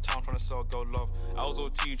man left town tryna sell girl love. I was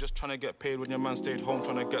OT just tryna get paid when your man stayed home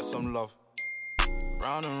tryna get some love.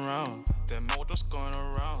 Round and round, them all just going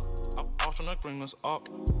around. Up, out tryna bring us up,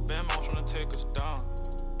 them out tryna take us down.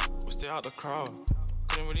 We stay out the crowd,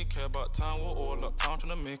 couldn't really care about time. We're all uptown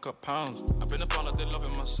tryna make up pounds. I've been up on that, they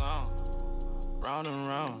loving my sound. Round and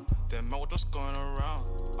round, them all just going around.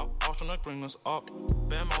 Up, out tryna bring us up,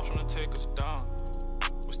 them out tryna take us down.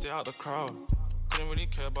 We stay out the crowd, couldn't really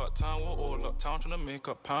care about time. We're all uptown tryna make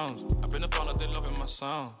up pounds. I've been up on that, they loving my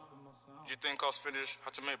sound. You think I was finished?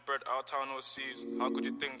 Had to make bread out of town overseas. How could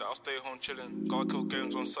you think that I'll stay home chillin'? Gotta kill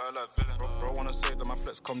games on side like villain. Bro, wanna say that my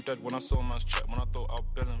flex come dead when I saw man's check, when I thought I'll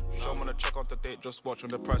bill him. Show when I check out the date, just watch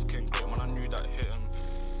when the price came great, when I knew that hit him.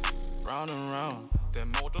 Round and round,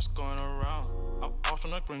 them all just going around. Up, out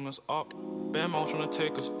tryna bring us up, them all tryna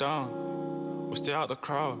take us down. We stay out the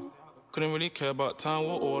crowd, couldn't really care about time.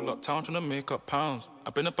 We're all uptown tryna make up pounds.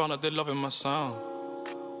 I've been about that, they loving my sound.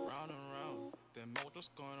 Round and round, them all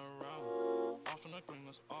just going around. Tryna bring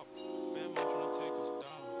us up, them all tryna take us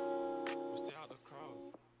down. We stay out the crowd,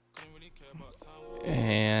 couldn't really care about time.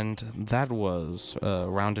 And that was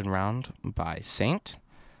Round and Round by Saint.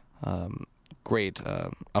 Great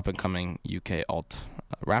up-and-coming UK alt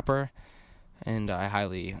rapper. And I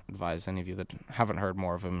highly advise any of you that haven't heard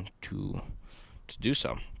more of him to do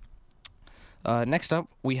so. Next up,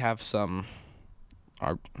 we have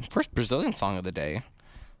our first Brazilian song of the day.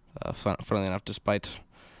 Funnily enough, despite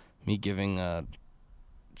me giving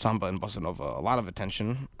samba and bossa nova a lot of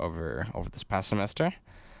attention over this past semester.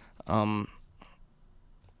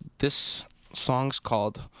 This song's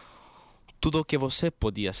called Tudo Que Você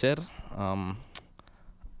Podia Ser. I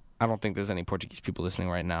don't think there's any Portuguese people listening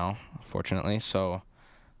right now, fortunately, so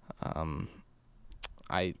I'm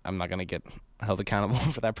not going to get held accountable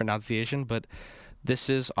for that pronunciation, but this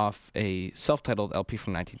is off a self-titled LP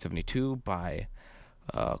from 1972 by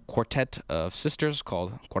a quartet of sisters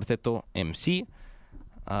called Quarteto MC.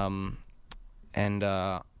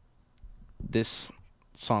 This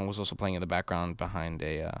song was also playing in the background behind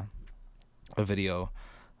a video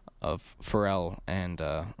of Pharrell and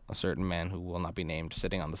a certain man who will not be named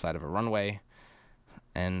sitting on the side of a runway,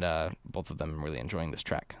 and both of them really enjoying this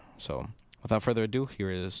track. So without further ado,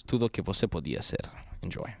 here is Tudo Que Você Podia Ser.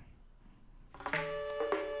 Enjoy.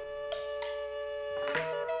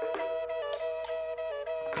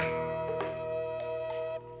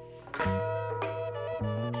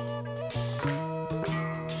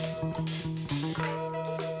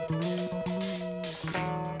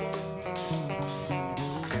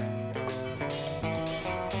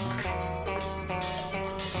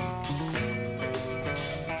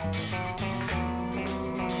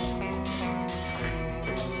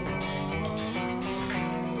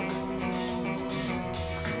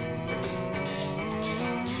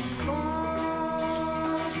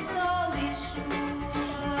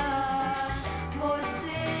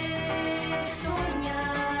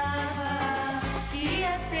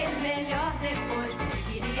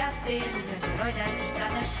 Ser o grande herói das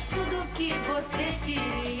estradas. que você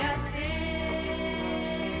queria ser.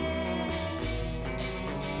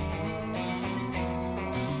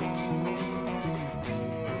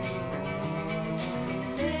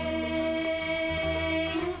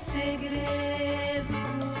 Sei um segredo,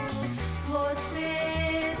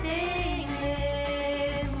 você tem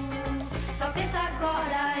medo. Só pensa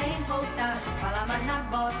agora em voltar, fala mais na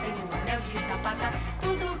bota e no anel de sapata.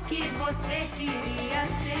 Tudo que você queria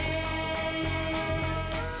ser.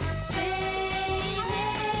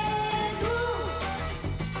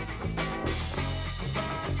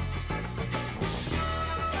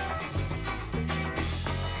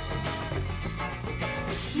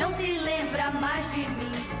 Não se lembra mais de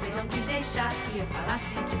mim, você não quis deixar que eu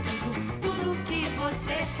falasse de tudo que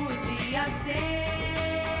você podia ser.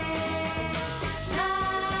 Na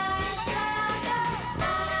estrada,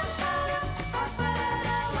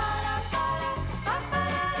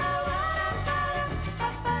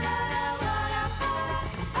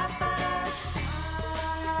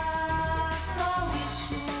 sol e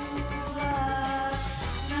chuva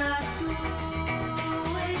na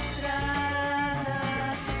sua estrada.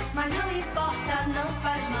 Mas não importa, não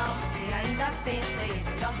faz mal. Você ainda pensa e é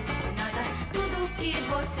melhor do que nada. Tudo que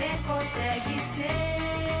você consegue ser.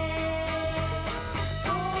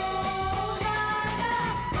 Ou nada.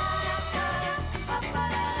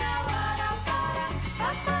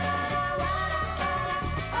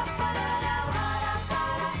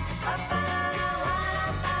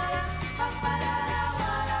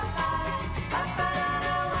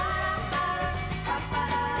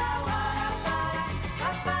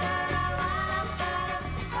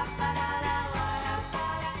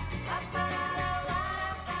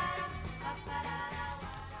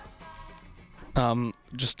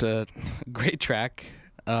 Just a great track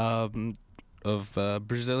of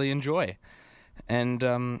Brazilian Joy. And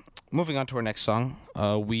moving on to our next song,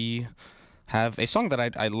 we have a song that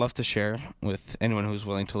I'd love to share with anyone who's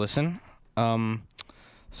willing to listen. The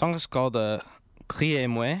song is called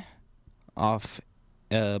Criez-moi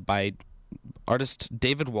by artist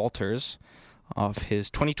David Walters of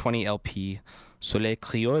his 2020 LP Soleil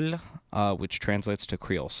Creole, which translates to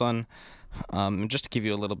Creole Sun. Just to give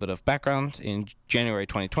you a little bit of background, in January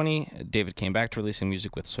 2020, David came back to releasing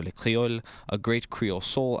music with Soleil Creole, a great Creole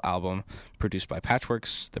soul album produced by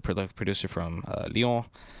Patchworks, the producer from Lyon.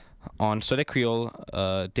 On Soleil Creole,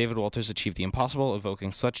 David Walters achieved the impossible,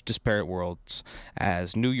 evoking such disparate worlds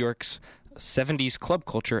as New York's 70s club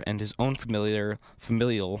culture and his own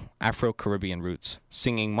familial Afro-Caribbean roots,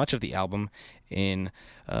 singing much of the album in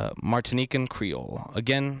Martinican Creole.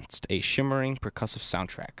 Again, it's a shimmering percussive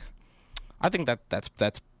soundtrack. I think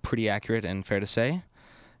that's pretty accurate and fair to say,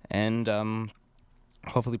 and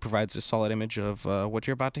hopefully provides a solid image of what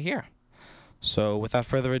you're about to hear. So without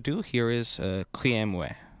further ado, here is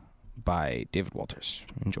Criez-moi by David Walters.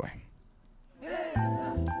 Enjoy.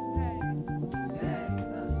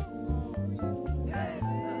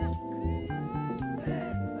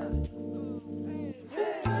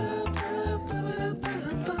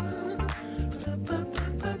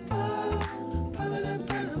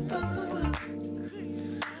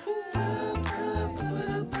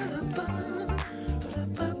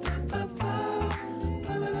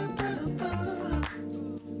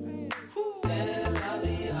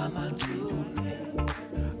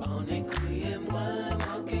 On est crié moi,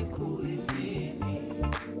 manqué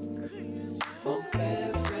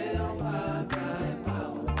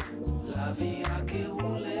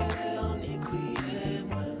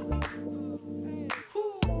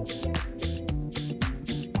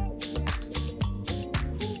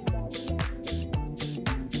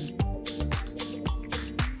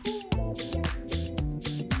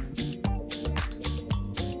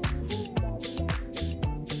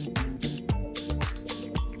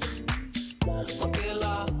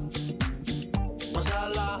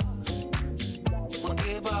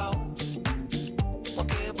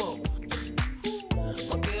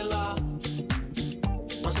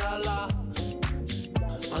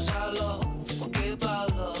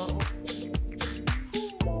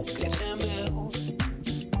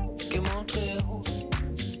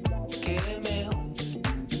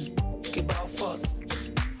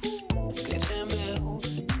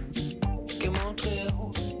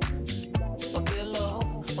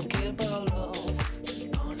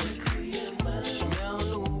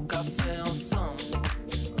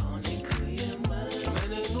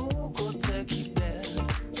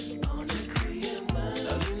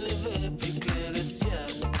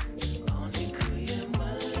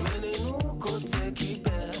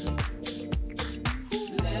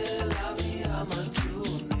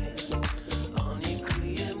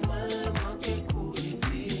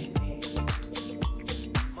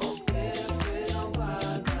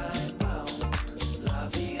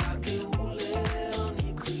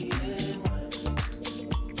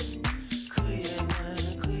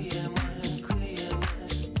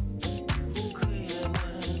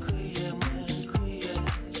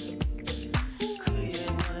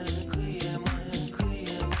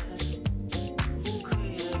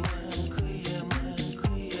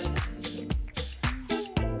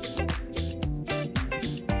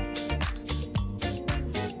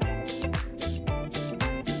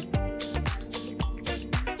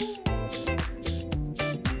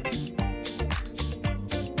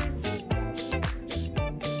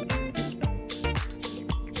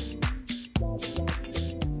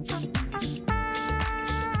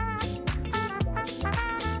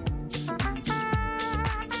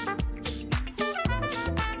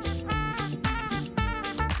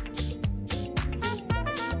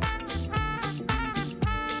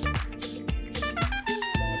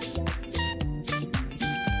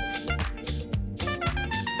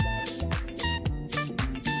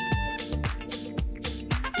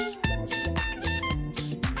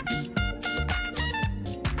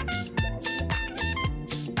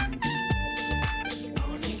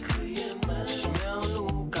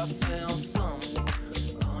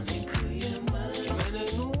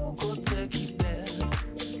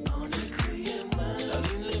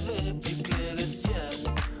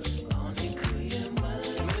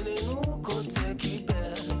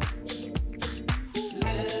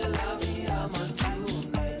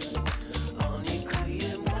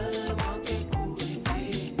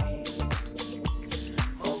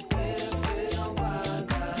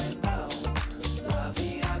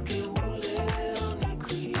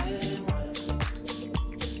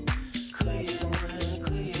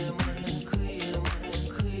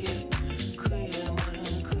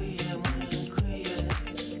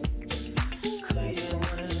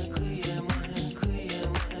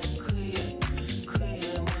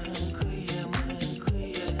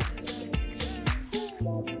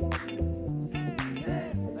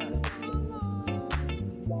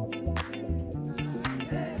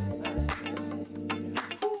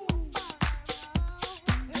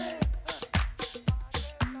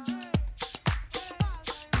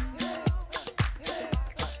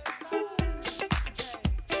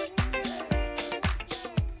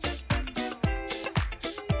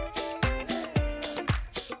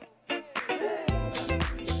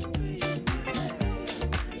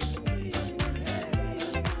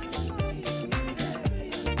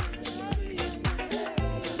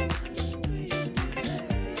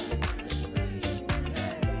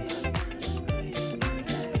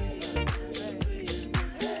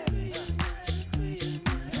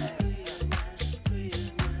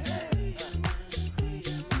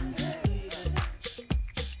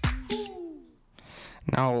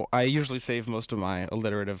Now, I usually save most of my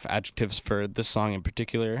alliterative adjectives for this song in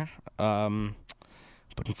particular, but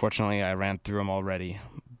unfortunately I ran through them already.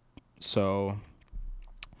 So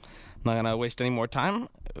I'm not going to waste any more time.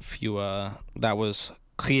 That was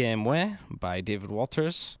Criez-moi by David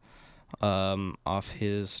Walters off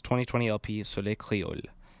his 2020 LP Soleil Créole.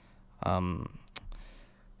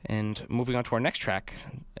 And moving on to our next track,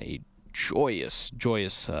 a joyous,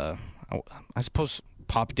 I suppose,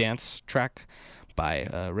 pop dance track by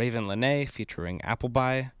Raven Lenae featuring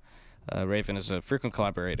Appleby. Raven is a frequent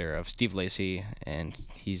collaborator of Steve Lacy, and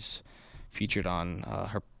he's featured on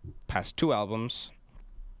her past 2 albums.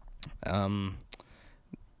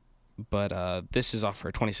 But this is off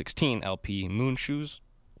her 2016 LP Moon Shoes.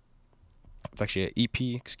 It's actually an EP,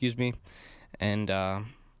 excuse me, and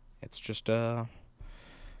it's just a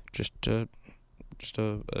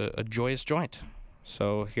joyous joint.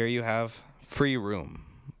 So here you have Free Room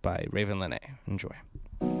by Raven Lenae. Enjoy.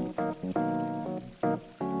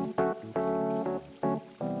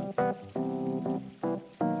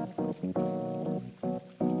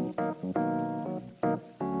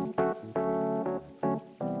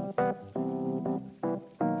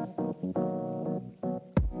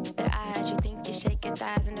 Their eyes, you think you shake your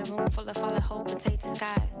thighs in a room full of fallen hope and tainted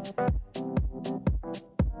skies.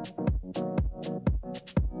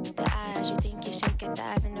 Their eyes, you think you shake your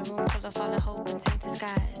thighs in a room full of fallen hope and tainted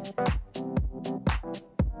skies.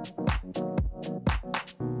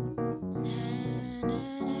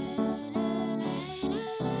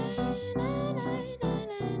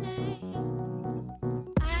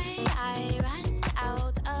 I run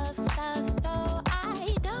out of stuff, so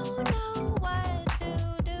I don't know what to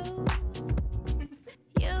do.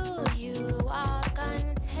 You walk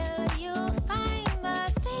until you find the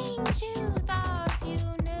things you thought you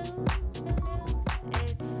knew.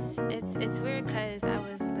 It's weird because I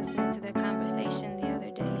was listening to their conversation the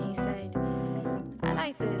other day. He said, I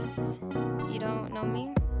like this. You don't know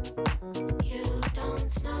me? You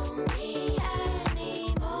don't know me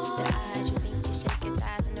anymore. Their eyes, you think you shake your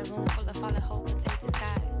thighs in a room full of fallen hope and tainted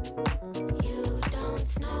skies. You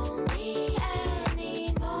don't know me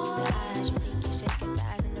anymore. Their eyes, you think you shake your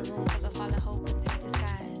thighs in a room full of fallen hope and tainted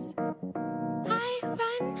skies. I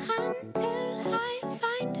run until I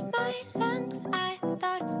find my lungs. I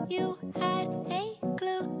thought you had a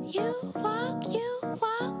clue. You walk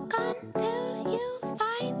until you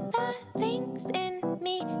find the things in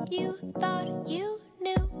me you thought you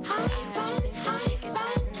knew. I run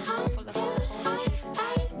until I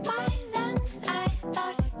find my lungs. I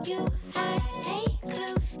thought you had a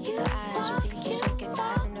clue. You walk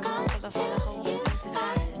until you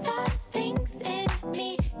find the things in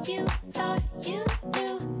me you thought you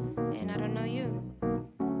knew. And I don't know you.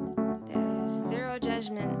 There's zero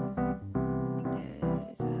judgment.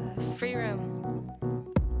 There's a free room.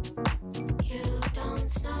 You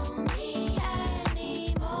don't know me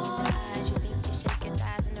anymore. You think you shake your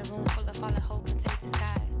thighs in a room full of fallen hope and tainted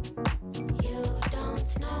skies. You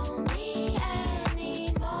don't know me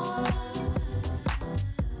anymore.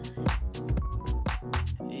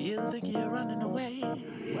 You think you're running away.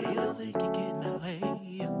 You think you're getting away.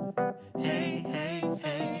 Hey, hey,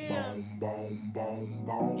 hey. Boom, boom, boom,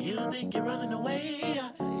 boom. You think you're running away.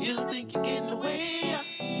 You think you're getting away.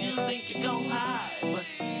 You think you're gon' hide, but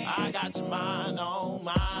I got your mind on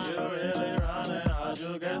mine. You're really running, how'd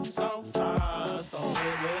you get so fast? Don't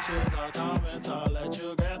think wishes are coming, so let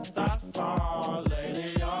you get that far.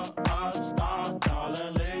 Lady, you're a star,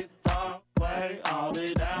 darling, lead the way. I'll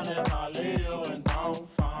be down if I leave you and don't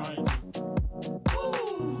find you.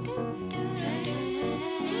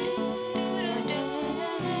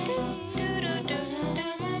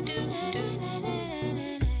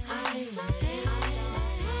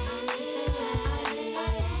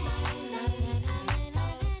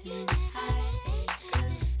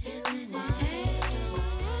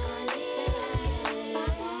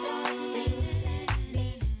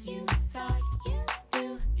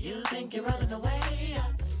 You think you're running away.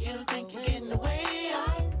 You think you're getting away.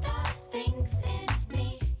 Things in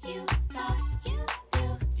me you thought you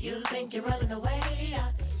knew. You think you're running away.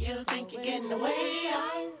 You think you're getting away.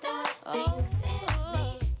 Things in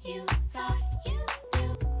me you thought you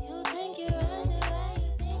knew. You think you're running away.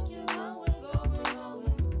 You think you're going.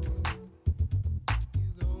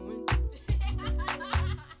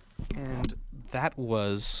 And that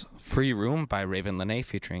was Free Room by Raven Lenae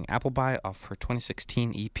featuring Appleby off her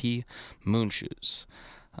 2016 EP Moon Shoes.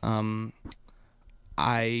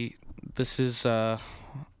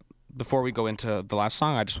 Before we go into the last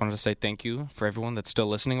song, I just wanted to say thank you for everyone that's still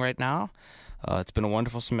listening right now. It's been a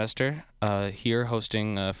wonderful semester here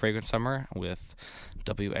hosting Fragrant Summer with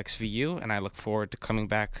WXVU, and I look forward to coming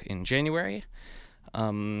back in January.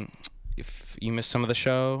 If you missed some of the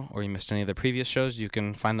show or you missed any of the previous shows, you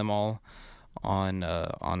can find them all on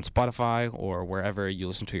Spotify or wherever you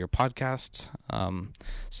listen to your podcasts,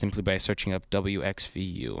 simply by searching up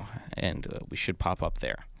WXVU, and we should pop up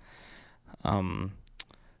there.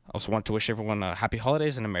 Also want to wish everyone a happy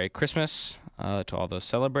holidays and a Merry Christmas to all those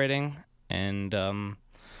celebrating, and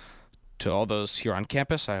to all those here on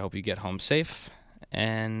campus. I hope you get home safe,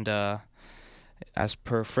 and as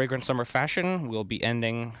per Fragrant Summer fashion, we'll be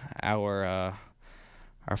ending our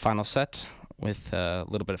final set with a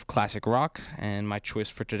little bit of classic rock, and my choice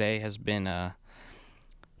for today has been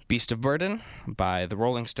Beast of Burden by the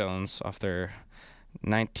Rolling Stones off their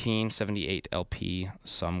 1978 LP,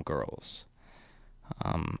 Some Girls.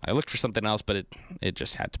 I looked for something else, but it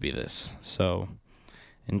just had to be this. So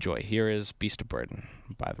enjoy. Here is Beast of Burden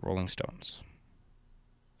by the Rolling Stones.